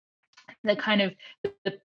kind of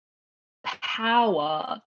the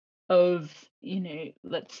power of,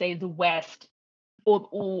 let's say the West,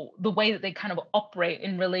 or the way that they kind of operate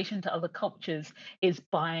in relation to other cultures is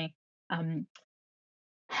by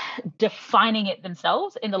defining it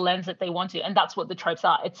themselves in the lens that they want to. And that's what the tropes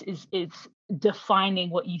are. It's defining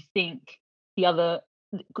what you think the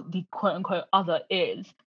quote unquote other is,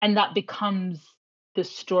 and that becomes the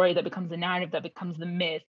story, that becomes the narrative, that becomes the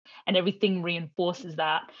myth, and everything reinforces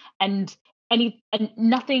that. And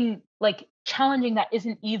nothing, like, challenging that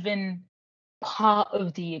isn't even part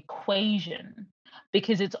of the equation,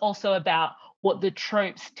 because it's also about what the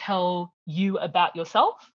tropes tell you about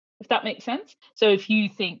yourself, if that makes sense. So if you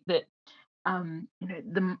think that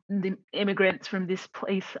the immigrants from this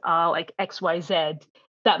place are like XYZ,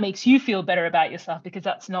 that makes you feel better about yourself because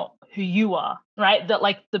that's not who you are, right? That,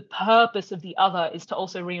 like, the purpose of the other is to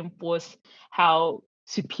also reinforce how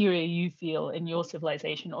superior you feel in your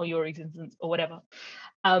civilization or your existence or whatever.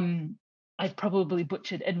 I've probably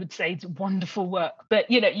butchered Edward Said's wonderful work,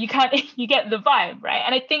 but you get the vibe, right?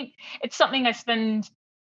 And I think it's something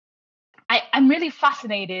I'm really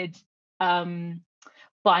fascinated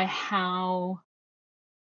by how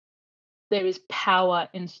there is power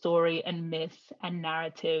in story and myth and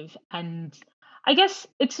narrative. And I guess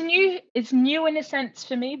it's new in a sense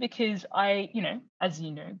for me, because I, as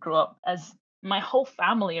you know, grew up as my whole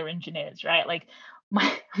family are engineers, right? Like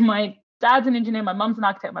my dad's an engineer, my mum's an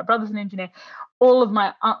architect, my brother's an engineer. All of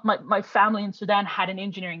my family in Sudan had an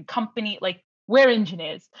engineering company. Like, we're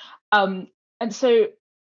engineers. And so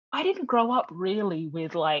I didn't grow up really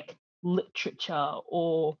with like literature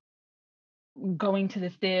or going to the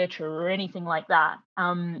theatre or anything like that.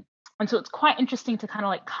 And so it's quite interesting to kind of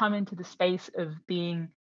like come into the space of being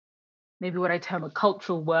maybe what I term a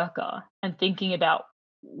cultural worker and thinking about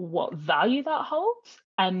what value that holds,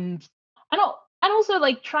 and also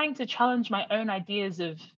like trying to challenge my own ideas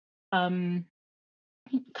of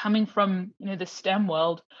coming from the STEM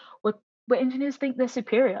world, where engineers think they're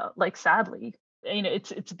superior. Like, sadly,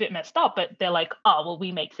 it's a bit messed up, but they're like, oh well,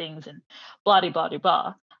 we make things and blah blah blah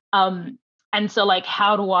blah. And so, like,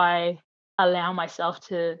 how do I allow myself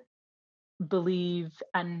to believe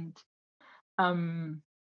and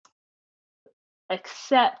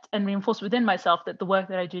accept and reinforce within myself that the work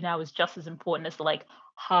that I do now is just as important as the like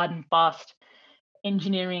hard and fast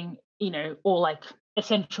engineering, or like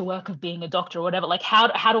essential work of being a doctor or whatever. Like,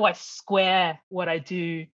 how do I square what I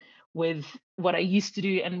do with what I used to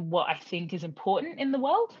do and what I think is important in the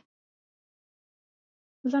world?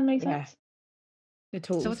 Does that make sense? The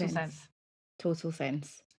total sense.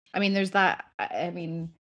 I mean, there's that. I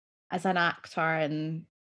mean, as an actor and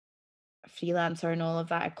freelancer and all of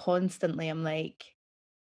that, I constantly am like,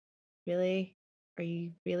 really? Are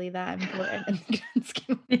you really that important in the grand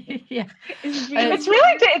scheme? Yeah, it's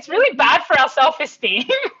really bad for our self-esteem.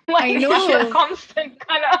 Like, I know, a constant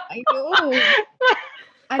kind of. I know,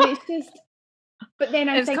 and it's just. But then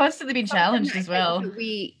it's constantly being challenged as well.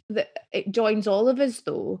 That it joins all of us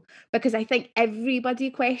though, because I think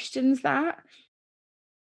everybody questions that.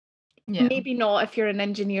 Yeah. Maybe not if you're an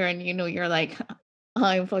engineer and you're like,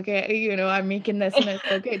 I'm fucking, I'm making this and it's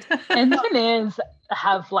so good. Engineers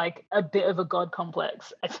have like a bit of a god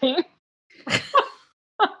complex, I think.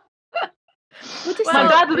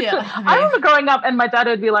 I remember growing up and my dad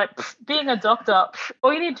would be like, being a doctor,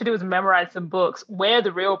 all you need to do is memorize some books. We're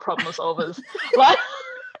the real problem solvers. Like,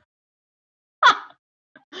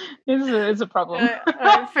 it's a problem.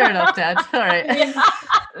 Fair enough, Dad. All right. Yeah,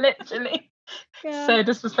 literally. Yeah. So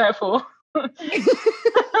disrespectful.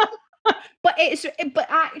 But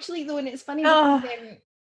actually though, and it's funny because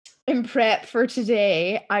in prep for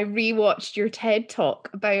today, I rewatched your TED talk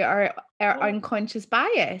about our unconscious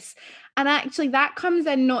bias, and actually that comes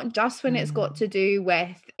in not just when it's got to do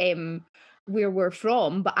with where we're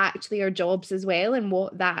from, but actually our jobs as well, and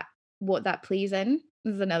what that plays in.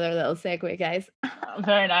 This is another little segue, guys.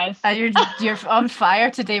 Very nice. You're on fire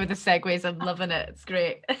today with the segues. I'm loving it. It's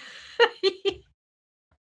great.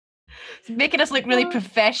 It's making us look really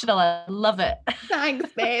professional. I love it.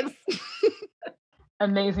 Thanks, babes.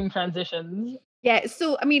 Amazing transitions. Yeah.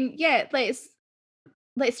 So, I mean, yeah,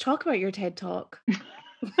 let's talk about your TED talk.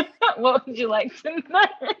 What would you like to know?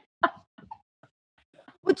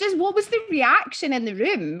 Well, just what was the reaction in the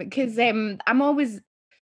room? Because I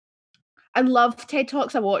love TED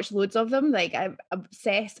Talks. I watch loads of them. Like, I'm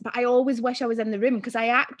obsessed. But I always wish I was in the room, because I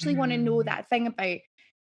actually want to know that thing about.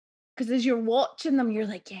 Because as you're watching them, you're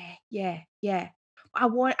like, yeah. I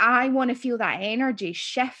want to feel that energy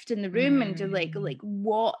shift in the room, and to like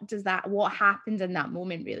what happens in that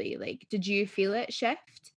moment, really? Like, did you feel it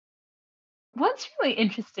shift? What's really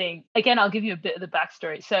interesting, again, I'll give you a bit of the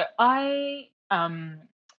backstory. So I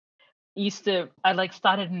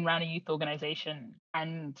started and ran a youth organization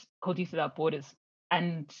and called Youth Without Borders.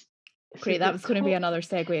 And great, that was going to be another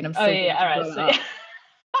segue, and I'm so all right.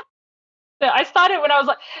 So I started when I was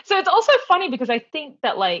like, so it's also funny because I think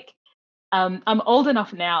that like I'm old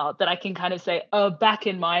enough now that I can kind of say, oh, back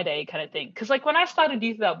in my day kind of thing. Because like when I started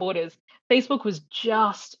Youth Without Borders, Facebook was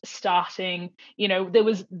just starting. There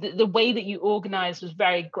was the way that you organized was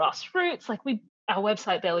very grassroots. Like our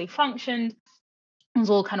website barely functioned. It was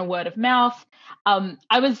all kind of word of mouth.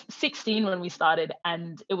 I was 16 when we started,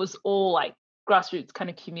 and it was all like grassroots kind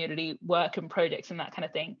of community work and projects and that kind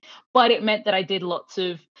of thing. But it meant that I did lots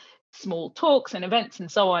of small talks and events and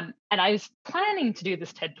so on, and I was planning to do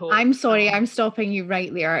this TED talk. I'm sorry, I'm stopping you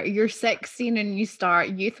right there. You're 16 and you start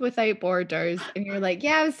Youth Without Borders, and you're like,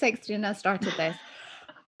 yeah, I was 16 and I started this.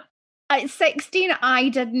 At 16, I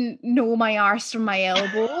didn't know my arse from my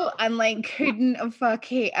elbow and like couldn't have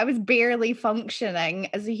I was barely functioning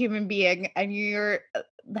as a human being, and you're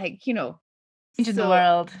like, Changing the so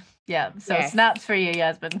world. Yeah. So yes. snaps for you,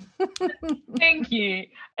 Yasmin. Thank you.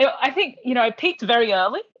 I think, I peaked very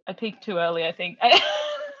early. I peaked too early, I think.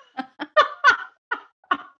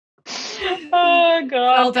 Oh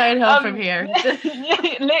God. All downhill from here.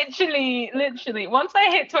 Yeah, literally. Once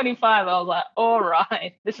I hit 25, I was like, all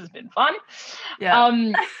right, this has been fun. Yeah. I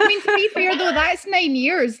mean, to be fair though, that's 9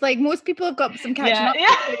 years. Like most people have got some catching up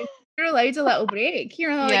to do. You're allowed a little break.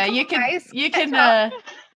 You're like, Yeah, come you on, can guys, you catch can up.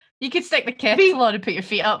 you could stick the kettle on and put your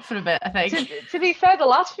feet up for a bit, I think. To be fair, the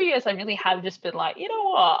last few years I really have just been like, you know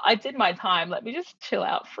what? I did my time. Let me just chill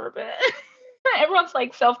out for a bit. Everyone's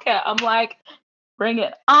like self-care. I'm like, bring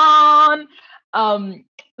it on.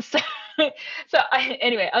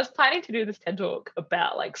 Anyway, I was planning to do this TED talk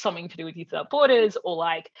about like something to do with Youth Without Borders, or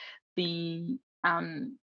like the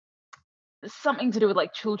something to do with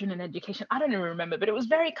like children and education. I don't even remember, but it was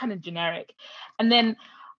very kind of generic. And then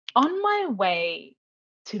on my way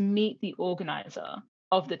to meet the organizer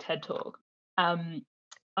of the TED talk,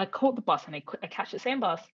 I caught the bus, and I catch the same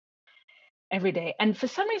bus every day. And for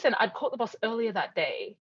some reason, I'd caught the bus earlier that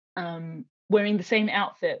day, wearing the same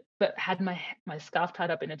outfit, but had my scarf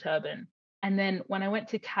tied up in a turban. And then when I went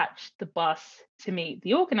to catch the bus to meet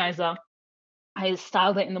the organizer, I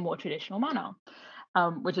styled it in the more traditional manner,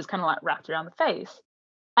 which is kind of like wrapped around the face.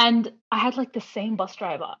 And I had like the same bus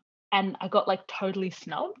driver, and I got like totally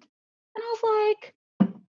snubbed. And I was like,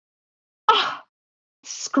 ah,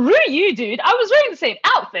 screw you, dude. I was wearing the same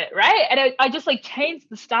outfit, right? And I just like changed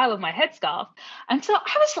the style of my headscarf. And so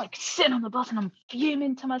I was like sitting on the bus and I'm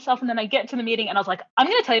fuming to myself. And then I get to the meeting and I was like, I'm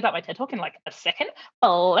going to tell you about my TED talk in like a second.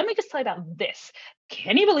 But let me just tell you about this.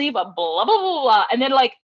 Can you believe blah, blah, blah, blah. And then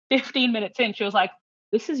like 15 minutes in, she was like,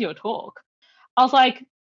 this is your talk. I was like,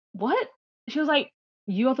 what? She was like,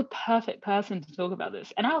 you are the perfect person to talk about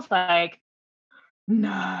this. And I was like,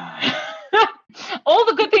 no. All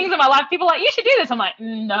the good things in my life, people are like, you should do this. I'm like,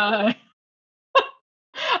 no.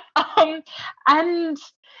 And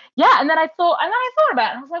yeah, and then I thought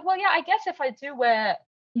about it, and I was like, well, yeah, I guess if I do wear,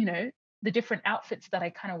 the different outfits that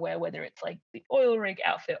I kind of wear, whether it's like the oil rig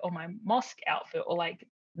outfit or my mosque outfit or like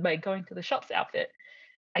my going to the shops outfit,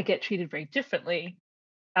 I get treated very differently.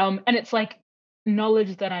 And it's like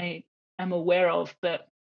knowledge that I am aware of, but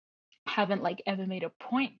haven't like ever made a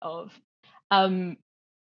point of.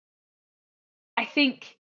 I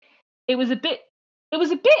think it was a bit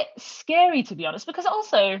scary, to be honest, because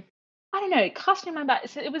also I don't know, casting my back.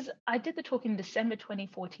 So I did the talk in December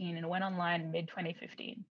 2014 and it went online mid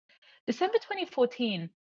 2015. December 2014,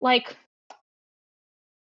 like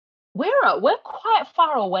we're quite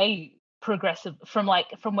far away progressive from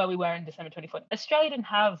where we were in December 2014. Australia didn't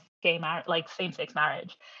have gay marriage, like same-sex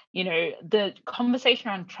marriage. The conversation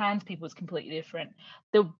around trans people is completely different.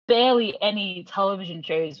 There were barely any television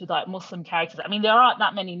shows with like Muslim characters. I mean, there aren't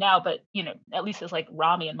that many now, but at least there's like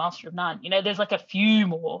Rami and Master of None. There's like a few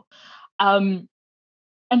more. And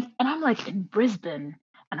I'm like in Brisbane,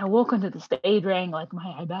 and I walk onto the stage wearing like my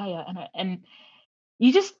abaya, and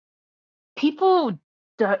you just people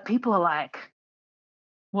are like,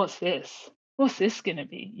 what's this? What's this gonna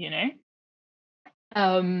be?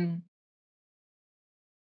 And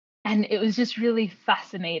it was just really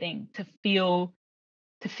fascinating to feel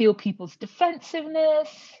people's defensiveness,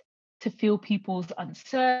 to feel people's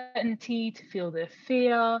uncertainty, to feel their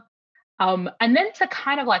fear, and then to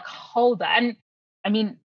kind of like hold that. And I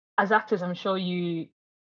mean, as actors, I'm sure you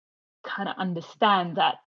kind of understand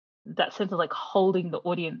that sense of like holding the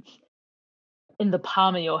audience in the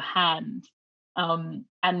palm of your hand,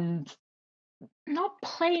 and not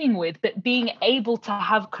playing with, but being able to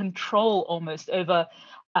have control almost over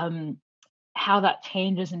how that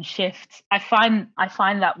changes and shifts. I find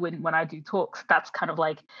that when I do talks, that's kind of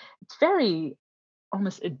like, it's very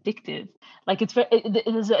almost addictive. Like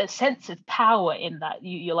there's a sense of power in that.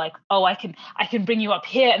 You're like, oh, I can bring you up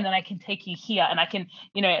here, and then I can take you here, and I can,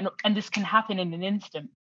 and this can happen in an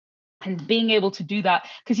instant. And being able to do that,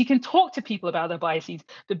 because you can talk to people about their biases,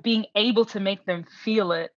 but being able to make them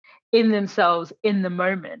feel it in themselves in the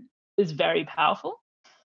moment is very powerful.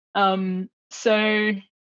 So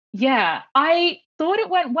yeah, I thought it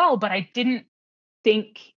went well, but I didn't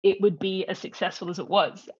think it would be as successful as it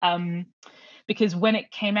was. Because when it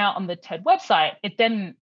came out on the TED website, it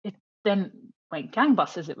then went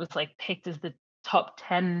gangbusters. It was like picked as the top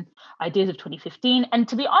 10 ideas of 2015. And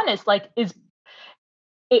to be honest,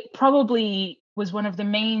 it probably was one of the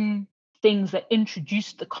main things that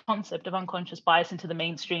introduced the concept of unconscious bias into the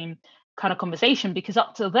mainstream kind of conversation, because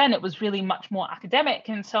up till then it was really much more academic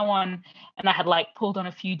and so on. And I had like pulled on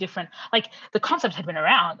a few different, like the concept had been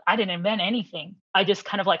around. I didn't invent anything. I just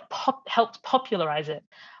kind of like helped popularize it,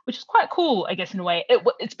 which is quite cool, I guess, in a way.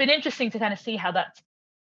 It's been interesting to kind of see how that's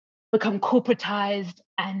become corporatized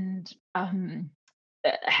and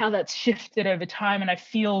how that's shifted over time. And I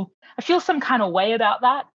feel some kind of way about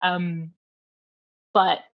that.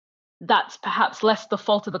 But that's perhaps less the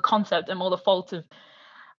fault of the concept and more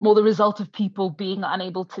the result of people being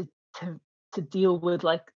unable to deal with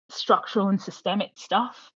like structural and systemic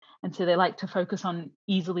stuff, and so they like to focus on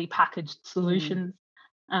easily packaged solutions.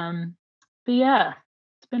 But yeah,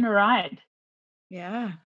 it's been a ride.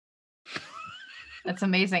 Yeah, that's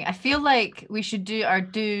amazing. I feel like we should do our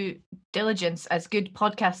due diligence as good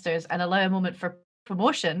podcasters and allow a moment for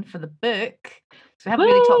promotion for the book. So we haven't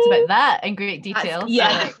really talked about that in great detail.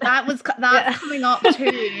 That's coming up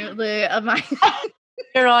too.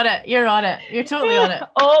 You're on it. You're totally on it.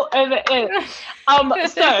 All over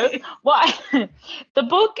it. So the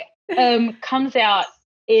book comes out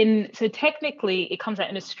so technically it comes out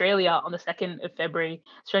in Australia on the 2nd of February,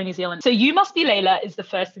 Australia, New Zealand. So You Must Be Layla is the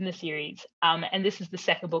first in the series. And this is the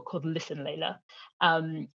second book called Listen, Layla.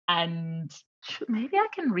 And maybe I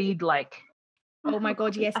can read like, oh my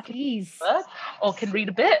God, yes, please. Or can read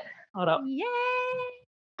a bit. Hold up. Yay!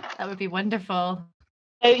 That would be wonderful.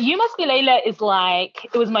 So You Must Be Layla is like,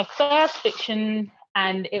 it was my first fiction,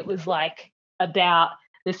 and it was like about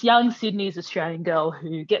this young Sudanese Australian girl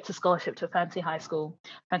who gets a scholarship to a fancy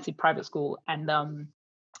private school, and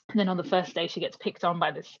then on the first day she gets picked on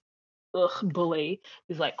by this bully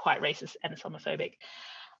who's like quite racist and Islamophobic,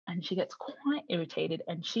 and she gets quite irritated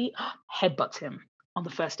and she headbutts him on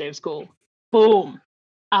the first day of school. Boom.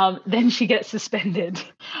 Then she gets suspended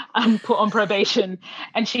and put on probation,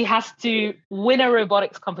 and she has to win a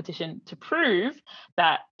robotics competition to prove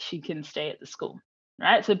that she can stay at the school.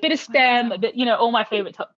 Right, so a bit of STEM, a bit, all my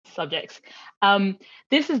favorite subjects.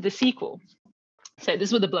 This is the sequel. So this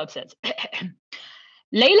is what the blurb says.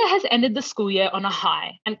 Layla has ended the school year on a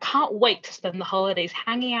high and can't wait to spend the holidays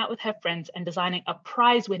hanging out with her friends and designing a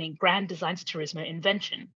prize-winning Grand Designs Turismo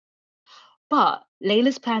invention. But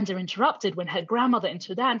Layla's plans are interrupted when her grandmother in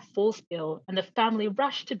Sudan falls ill and the family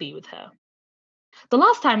rush to be with her. The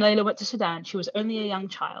last time Layla went to Sudan, she was only a young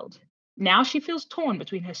child. Now she feels torn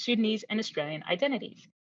between her Sudanese and Australian identities.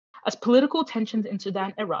 As political tensions in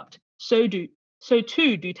Sudan erupt, so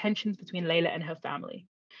too do tensions between Layla and her family.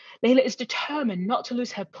 Layla is determined not to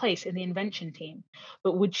lose her place in the invention team,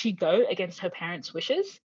 but would she go against her parents'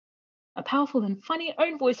 wishes? A powerful and funny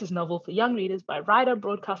own voices novel for young readers by writer,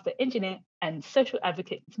 broadcaster, engineer, and social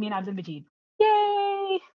advocate Yasmin Abdel-Majid.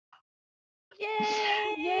 Yay! Yay!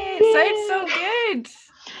 Yay! It sounds so good.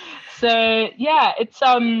 So yeah, it's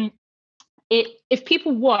if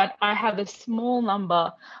people want, I have a small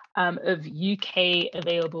number of UK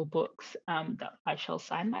available books that I shall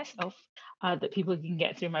sign myself that people can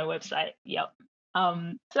get through my website. Yep.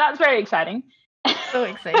 So that's very exciting. So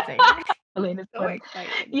exciting. Elena's so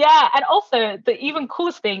exciting. Yeah, and also the even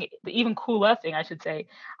cooler thing, I should say,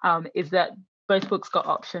 is that both books got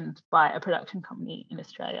optioned by a production company in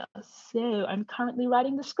Australia. So I'm currently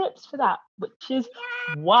writing the scripts for that, which is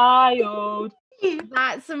wild.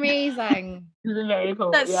 That's amazing. It's very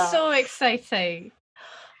cool. That's so exciting.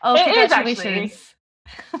 Oh, it congratulations.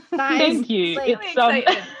 Thank you. Like,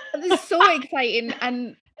 it's so exciting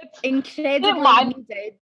and incredibly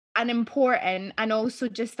needed and important, and also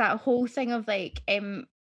just that whole thing of like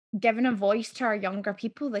giving a voice to our younger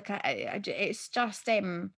people. Like it's just like,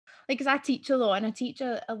 because I teach a lot, and I teach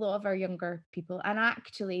a lot of our younger people, and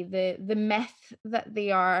actually the myth that they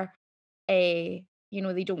are they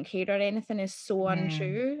don't care or anything is so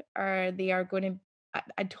untrue, or they are going to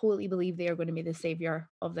I totally believe they are going to be the savior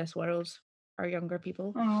of this world, our younger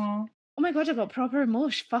people. Aww. Oh my God, I got proper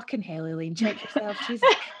emotion. Fucking hell, Elaine, check yourself. Jesus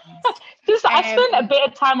Christ. I spent a bit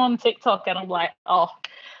of time on TikTok and I'm like, oh,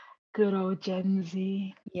 good old Gen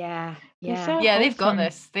Z. Yeah. They've got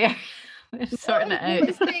this. They're sorting it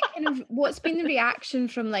out. What's been the reaction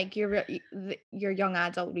from like your young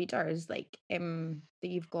adult readers, like that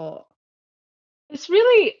you've got? It's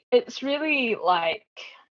really like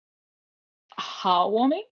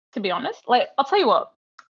heartwarming, to be honest. Like, I'll tell you what,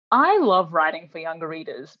 I love writing for younger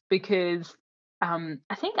readers because I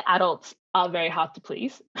think adults are very hard to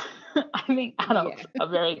please. I think adults are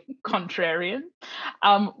very contrarian.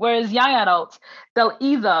 Whereas young adults, they'll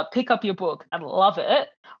either pick up your book and love it,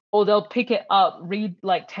 or they'll pick it up, read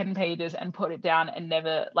like 10 pages and put it down and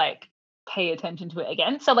never like pay attention to it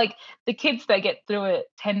again. So like the kids that get through it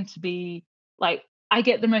tend to be like, I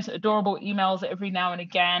get the most adorable emails every now and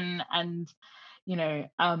again. And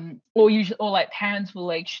or usually, or like parents will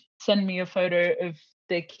like send me a photo of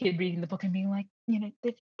their kid reading the book and being like,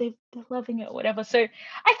 they're loving it or whatever. So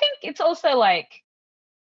I think it's also like,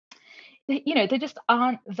 there just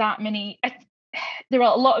aren't that many. There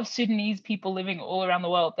are a lot of Sudanese people living all around the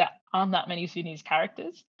world that aren't that many Sudanese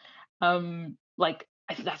characters. Like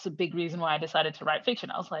I think that's a big reason why I decided to write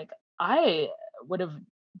fiction. I was like, I would have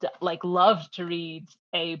like loved to read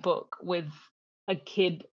a book with a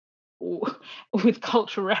kid with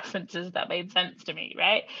cultural references that made sense to me,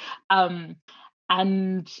 right?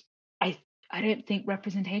 And I don't think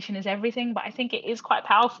representation is everything, but I think it is quite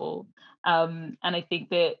powerful. And I think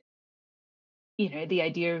that the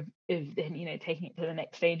idea of then taking it to the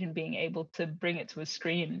next stage and being able to bring it to a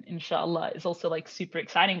screen, inshallah, is also like super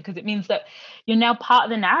exciting, because it means that you're now part of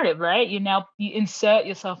the narrative, right? You insert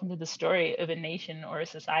yourself into the story of a nation or a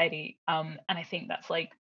society, and I think that's like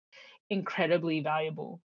incredibly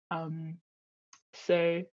valuable.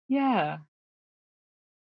 So yeah.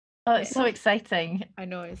 Oh, it's so exciting. I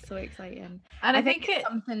know, it's so exciting. And I think think it's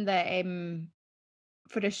something that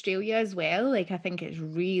for Australia as well, like I think it's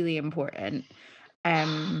really important.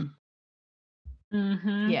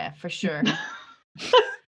 Yeah, for sure.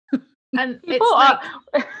 And People it's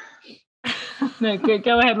like no,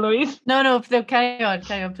 go ahead, Louise. No, carry on,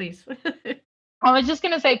 please. I was just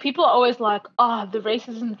gonna say, people are always like, "Oh, the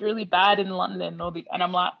racism is really bad in London," and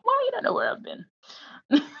I'm like, "Well, you don't know where I've been."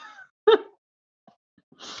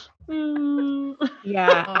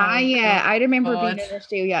 Yeah, Oh, I remember being God. in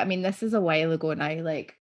Australia. I mean, this is a while ago now.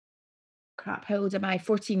 Like, crap, how old am I?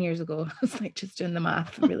 14 years ago. I was like just doing the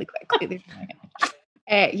math really quickly.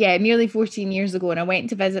 Yeah, nearly 14 years ago, and I went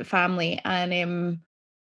to visit family, and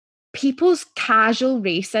people's casual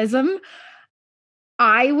racism.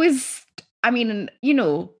 I mean,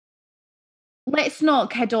 let's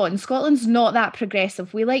not kid on. Scotland's not that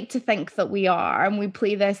progressive. We like to think that we are, and we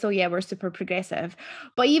play this, oh yeah, we're super progressive.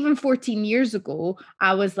 But even 14 years ago,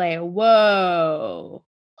 I was like, whoa,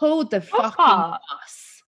 hold the fucking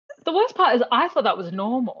bus. The worst part is I thought that was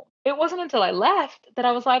normal. It wasn't until I left that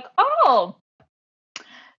I was like, oh,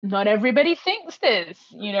 not everybody thinks this,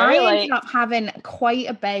 I ended up having quite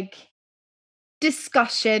a big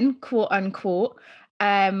discussion, quote unquote,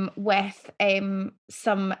 with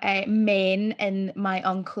some men in my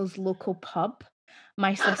uncle's local pub.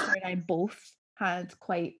 My sister and I both had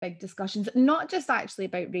quite big discussions, not just actually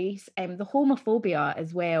about race, the homophobia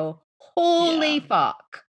as well. Holy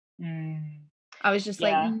fuck. I was just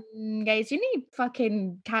like, guys, you need to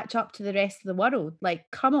fucking catch up to the rest of the world. Like,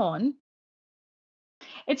 come on.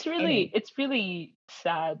 It's really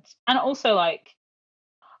sad. And also, like,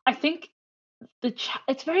 I think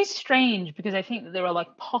it's very strange, because I think that there are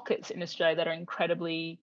like pockets in Australia that are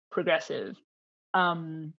incredibly progressive.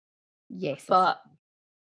 Yes, but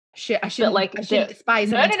I shouldn't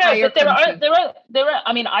despise an entire but there are.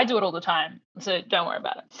 I mean, I do it all the time, so don't worry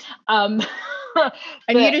about it. And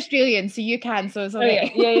you're Australian, so you can, so it's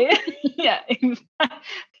okay. Yeah.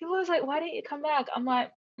 People are like, why don't you come back? I'm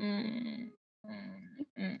like, no.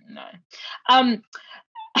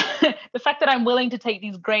 The fact that I'm willing to take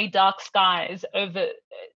these grey, dark skies over,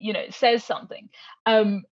 says something.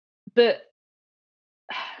 But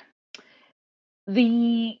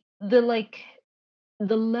the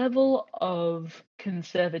level of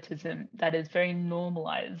conservatism that is very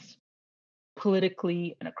normalized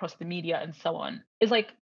politically and across the media and so on is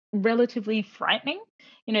like relatively frightening.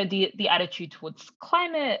 The attitude towards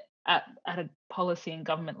climate at a policy and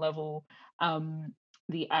government level,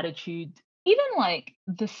 the attitude, even like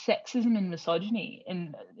the sexism and misogyny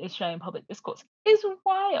in Australian public discourse is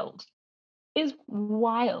wild.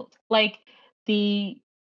 Like I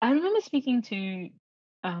remember speaking to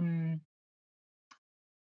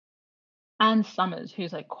Anne Summers,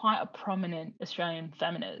 who's like quite a prominent Australian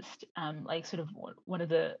feminist, like sort of one of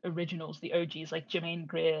the originals, the OGs, like Germaine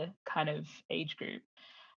Greer kind of age group.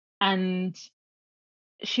 And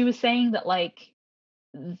she was saying that like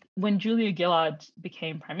when Julia Gillard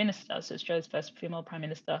became Prime Minister, so Australia's first female Prime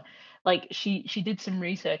Minister, like she did some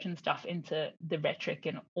research and stuff into the rhetoric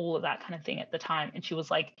and all of that kind of thing at the time. And she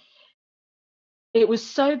was like, it was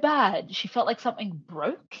so bad. She felt like something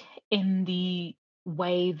broke in the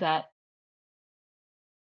way that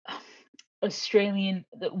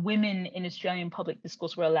that women in Australian public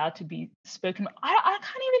discourse were allowed to be spoken. I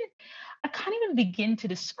can't even begin to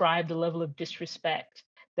describe the level of disrespect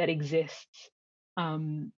that exists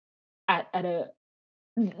at a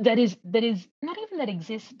that is not even that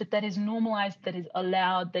exists, but that is normalized, that is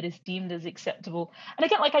allowed, that is deemed as acceptable. And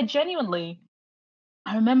again, like I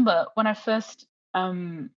remember when I first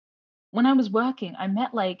when I was working, I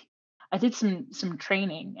met like I did some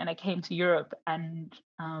training, and I came to Europe, and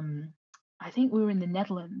I think we were in the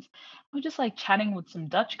Netherlands. We were just like chatting with some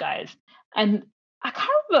Dutch guys, and I can't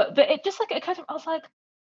remember, but it just like it kind of, I was like,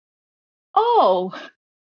 oh,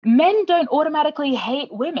 men don't automatically hate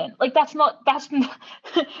women. Like that's not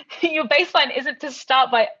your baseline isn't to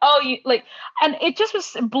start by, oh, you like, and it just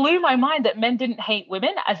blew my mind that men didn't hate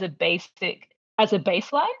women as a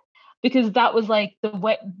baseline, because that was like the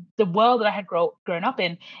world that I had grown up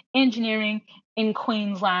in, engineering in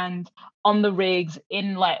Queensland, on the rigs,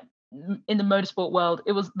 in the motorsport world.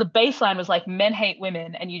 It was, the baseline was like men hate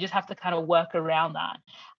women, and you just have to kind of work around that.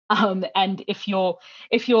 And if you're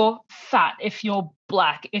fat, if you're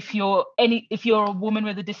black, if you're a woman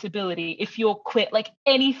with a disability, if you're queer, like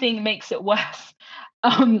anything makes it worse.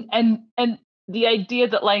 And the idea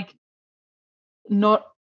that like not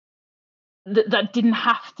that didn't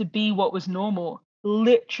have to be what was normal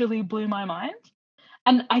literally blew my mind.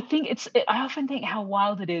 And I think I often think how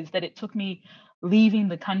wild it is that it took me leaving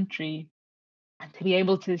the country to be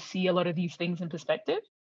able to see a lot of these things in perspective.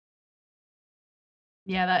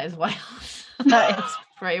 Yeah, that is wild. That is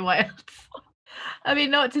pretty wild. I mean,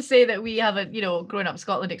 not to say that we haven't, growing up in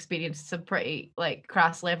Scotland, experienced some pretty like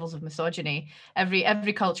crass levels of misogyny.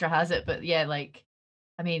 Every culture has it, but yeah, like,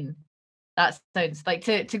 I mean, that sounds like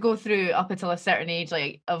to go through up until a certain age,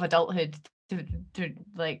 like of adulthood, to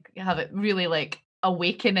like have it really like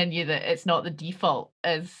awaken in you that it's not the default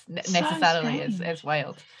as necessarily as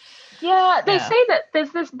wild. Yeah, they say that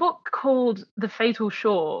there's this book called The Fatal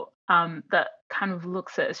Shore that kind of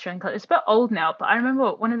looks at Australian culture. It's a bit old now, but I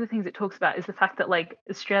remember one of the things it talks about is the fact that like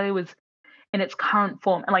Australia was in its current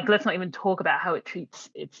form, and like let's not even talk about how it treats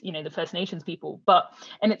its the First Nations people, but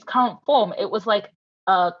in its current form, it was like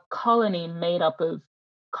a colony made up of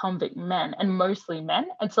convict men, and mostly men,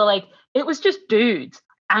 and so like it was just dudes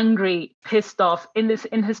angry, pissed off in this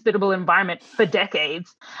inhospitable environment for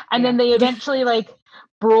decades, and then they eventually like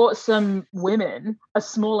brought some women, a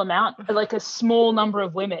small number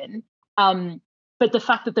of women, but the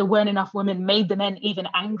fact that there weren't enough women made the men even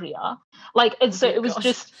angrier. Like, and so it was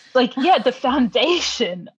just like, the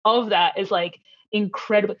foundation of that is like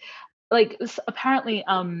incredible. Like, apparently,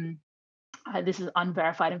 this is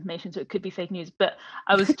unverified information, so it could be fake news, but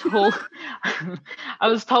I was told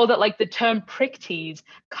that like the term prick tease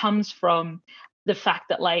comes from the fact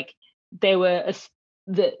that like they were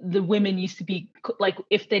the women used to be like,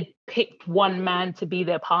 if they'd picked one man to be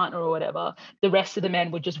their partner or whatever, the rest of the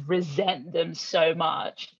men would just resent them so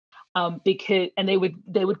much, because they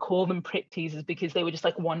would call them prick teasers because they were just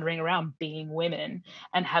like wandering around being women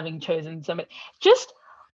and having chosen somebody. Just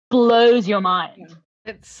blows your mind.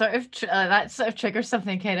 It's sort of that sort of triggers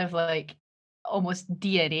something kind of like almost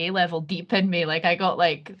DNA level deep in me. Like I got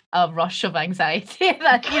like a rush of anxiety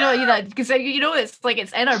that because it's like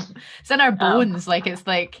it's in our bones. Like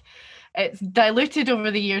it's diluted over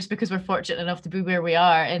the years because we're fortunate enough to be where we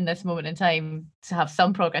are in this moment in time to have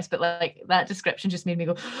some progress. But like that description just made me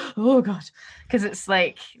go, oh god, because it's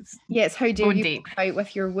like it's how dare you deep out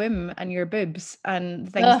with your womb and your boobs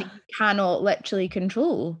and things that you cannot literally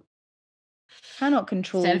control. Cannot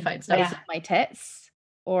control the size of my tits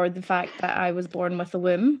or the fact that I was born with a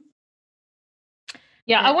womb.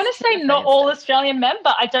 Yeah, I want to say not all Australian men,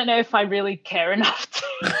 but I don't know if I really care enough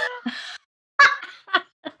to.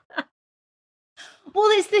 Well,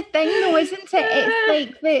 it's the thing though, isn't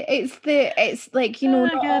it? It's like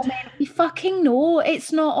not all men. We fucking know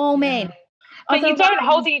it's not all men. But you don't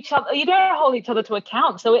hold each other to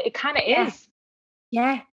account, so it kind of is.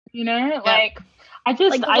 Yeah. Like I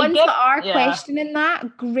just like the ones that are questioning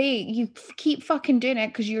that, great, you keep fucking doing it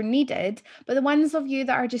because you're needed. But the ones of you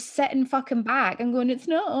that are just sitting fucking back and going, it's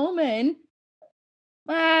not all men.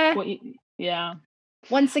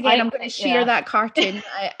 Once again, I'm going to share that cartoon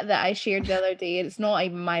that I shared the other day. It's not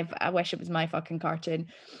even I wish it was my fucking cartoon.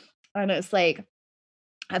 And it's like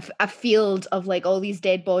a field of like all these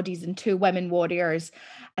dead bodies and two women warriors,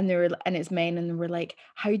 and it's men, and they were like,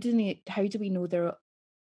 how do we know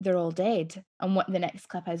they're all dead? And what the next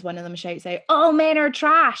clip is, one of them shouts out, all men are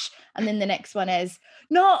trash, and then the next one is,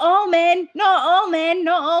 not all men, not all men,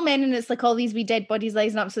 not all men, and it's like all these wee dead bodies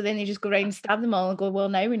rising up. So then they just go around and stab them all and go, well,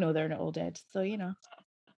 now we know they're not all dead. So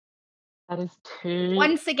that is too,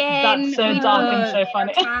 once again, that's so dark and so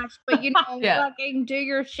funny. Trash, but fucking do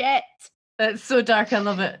your shit. It's so dark, I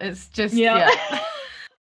love it. It's just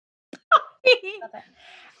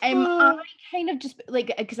I kind of just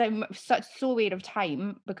like, because I'm so aware of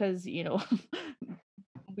time, because we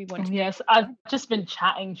want to. Yes, I've just been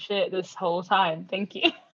chatting shit this whole time. Thank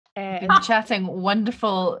you. Been chatting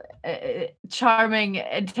wonderful, charming,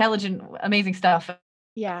 intelligent, amazing stuff.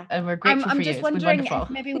 Yeah. And we're grateful I'm for you. just It's been wondering wonderful. if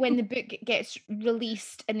maybe when the book gets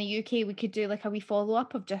released in the UK, we could do like a wee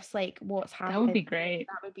follow-up of just like what's happened. That would be great.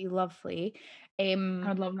 That would be lovely. I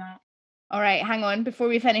would love that. All right, hang on before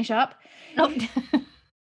we finish up. Oh.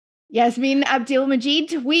 Yasmin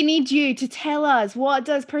Abdel-Majid, we need you to tell us, what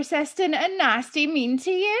does persistent and nasty mean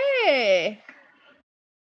to you?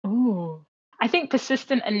 Ooh. I think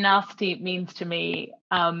persistent and nasty means to me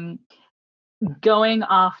going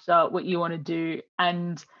after what you want to do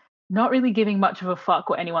and not really giving much of a fuck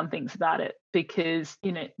what anyone thinks about it, because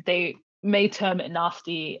they may term it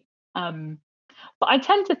nasty, but I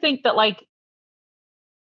tend to think that like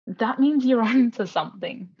that means you're onto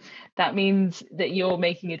something. That means that you're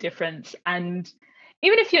making a difference, and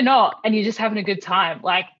even if you're not and you're just having a good time,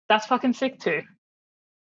 like that's fucking sick too.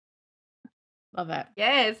 Love it.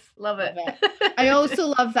 Yes, love it. I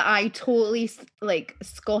also love that I totally like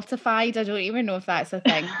Scotified. I don't even know if that's a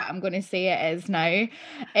thing, but I'm going to say it is now.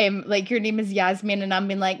 Like your name is Yasmin, and I'm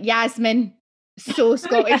being like Yasmin, so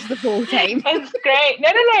Scottish the whole time. It's great. No.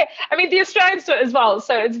 I mean, the Australians do it as well,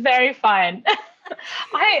 so it's very fine.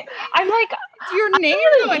 I'm like, it's your name,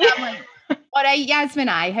 though, and I'm like, all right, Yasmin,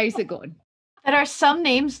 how's it going? There are some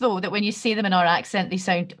names though that when you say them in our accent, they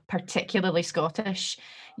sound particularly Scottish.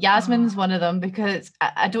 Yasmin's one of them, because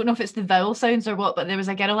I don't know if it's the vowel sounds or what, but there was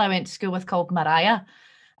a girl I went to school with called Mariah.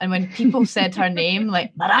 And when people said her name,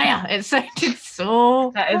 like Mariah, it sounded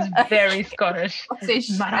so... That is very Scottish. Scottish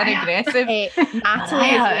and aggressive. Natalie,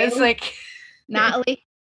 Mariah, it's like... Natalie.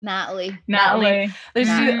 There's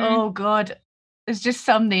just, oh God. There's just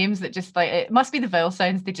some names that just like, it must be the vowel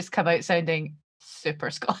sounds, they just come out sounding super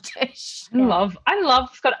Scottish. I love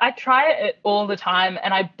Scott. I try it all the time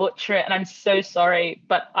and I butcher it, and I'm so sorry,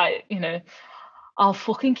 but I'll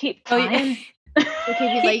fucking keep trying.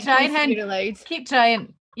 Keep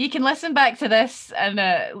trying. You can listen back to this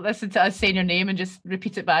and listen to us saying your name and just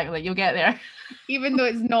repeat it back. Like, you'll get there. Even though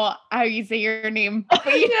it's not how you say your name.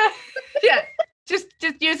 Yeah. Just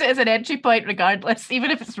use it as an entry point regardless, even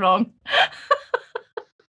if it's wrong.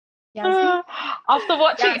 After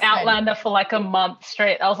watching Outlander for like a month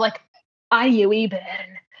straight, I was like, "Are you even?"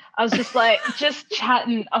 I was just like, just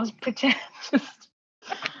chatting. I was pretending. I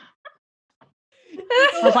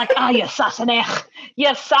was like, "Ah, you Sassenach,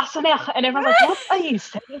 and everyone's like, "What are you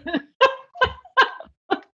saying?"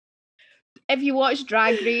 If you watch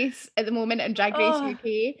Drag Race at the moment and Drag Race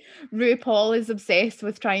UK, RuPaul is obsessed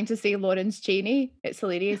with trying to say Lawrence Chaney. It's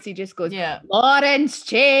hilarious. He just goes, Lawrence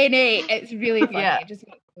Chaney. It's really funny. It just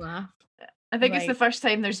makes me laugh. I think it's the first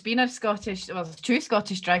time there's been two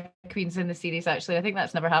Scottish drag queens in the series, actually. I think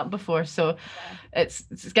that's never happened before. So it's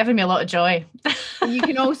giving me a lot of joy. You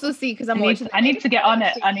can also see, because I need to get on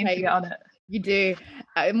it. You do.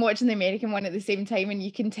 I'm watching the American one at the same time, and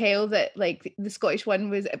you can tell that like the Scottish one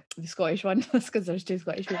was because there's two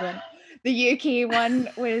Scottish people in it. The UK one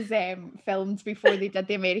was filmed before they did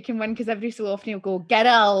the American one, because every so often you'll go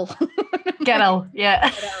Girl. Girl, yeah.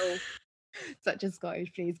 Girl. Such a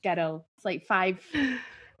Scottish phrase, Girl. It's like 5.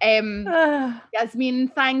 Yasmin,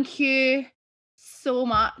 thank you so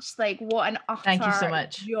much. Like, what an utter thank you so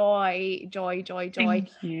much. Joy. Thank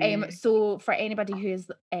you. So for anybody who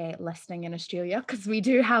is listening in Australia, because we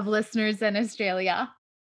do have listeners in Australia,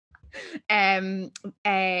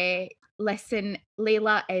 listen,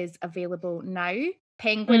 Layla is available now.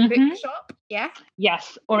 Penguin Bookshop, yeah?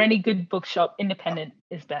 Yes, or any good bookshop. Independent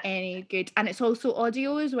is best. Any good. And it's also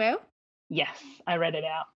audio as well? Yes, I read it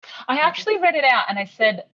out. I actually read it out and I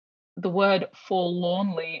said the word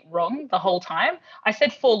forlornly wrong the whole time. I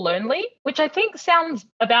said forlornly, which I think sounds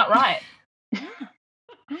about right.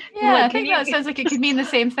 Yeah, I think that sounds like it could mean the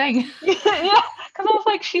same thing. Yeah, because I was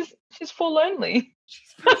like, she's forlornly.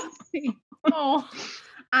 Oh.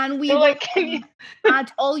 And we will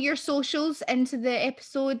add all your socials into the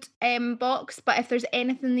episode box. But if there's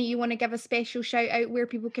anything that you want to give a special shout out where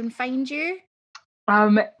people can find you.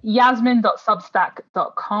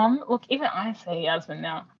 Yasmin.substack.com. Look, even I say Yasmin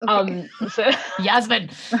now. Okay. So Yasmin.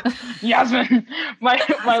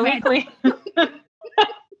 My weekly.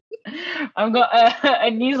 I've got a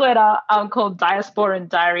newsletter called Diasporan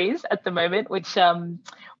Diaries at the moment, which I'm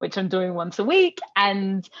doing once a week,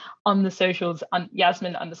 and on the socials on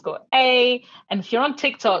Yasmin_A, and if you're on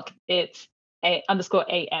TikTok, it's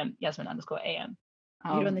 _AM, Yasmin_AM.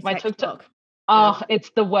 You're on the TikTok. Oh,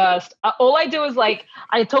 it's the worst. All I do is like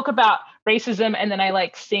I talk about racism and then I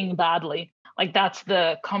like sing badly. Like that's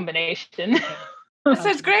the combination. That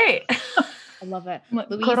sounds great. I love it.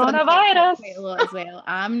 Coronavirus. Quite a lot as well.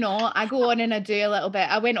 I'm not. I go on and I do a little bit.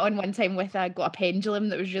 I went on one time with got a pendulum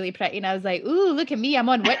that was really pretty, and I was like, "Ooh, look at me! I'm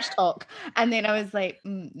on Witch Talk." And then I was like,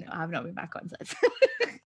 "No, I've not been back on since."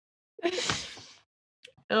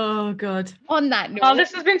 Oh God. On that note. Oh,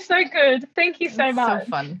 this has been so good. Thank you so much. So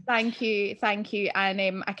fun. Thank you.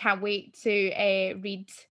 And I can't wait to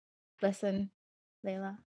listen,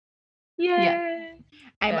 Layla. Yeah.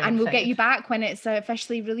 And we'll get you back when it's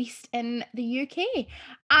officially released in the UK.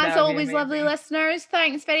 As always, lovely listeners,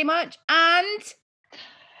 thanks very much. And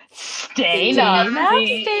stay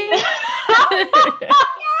nasty.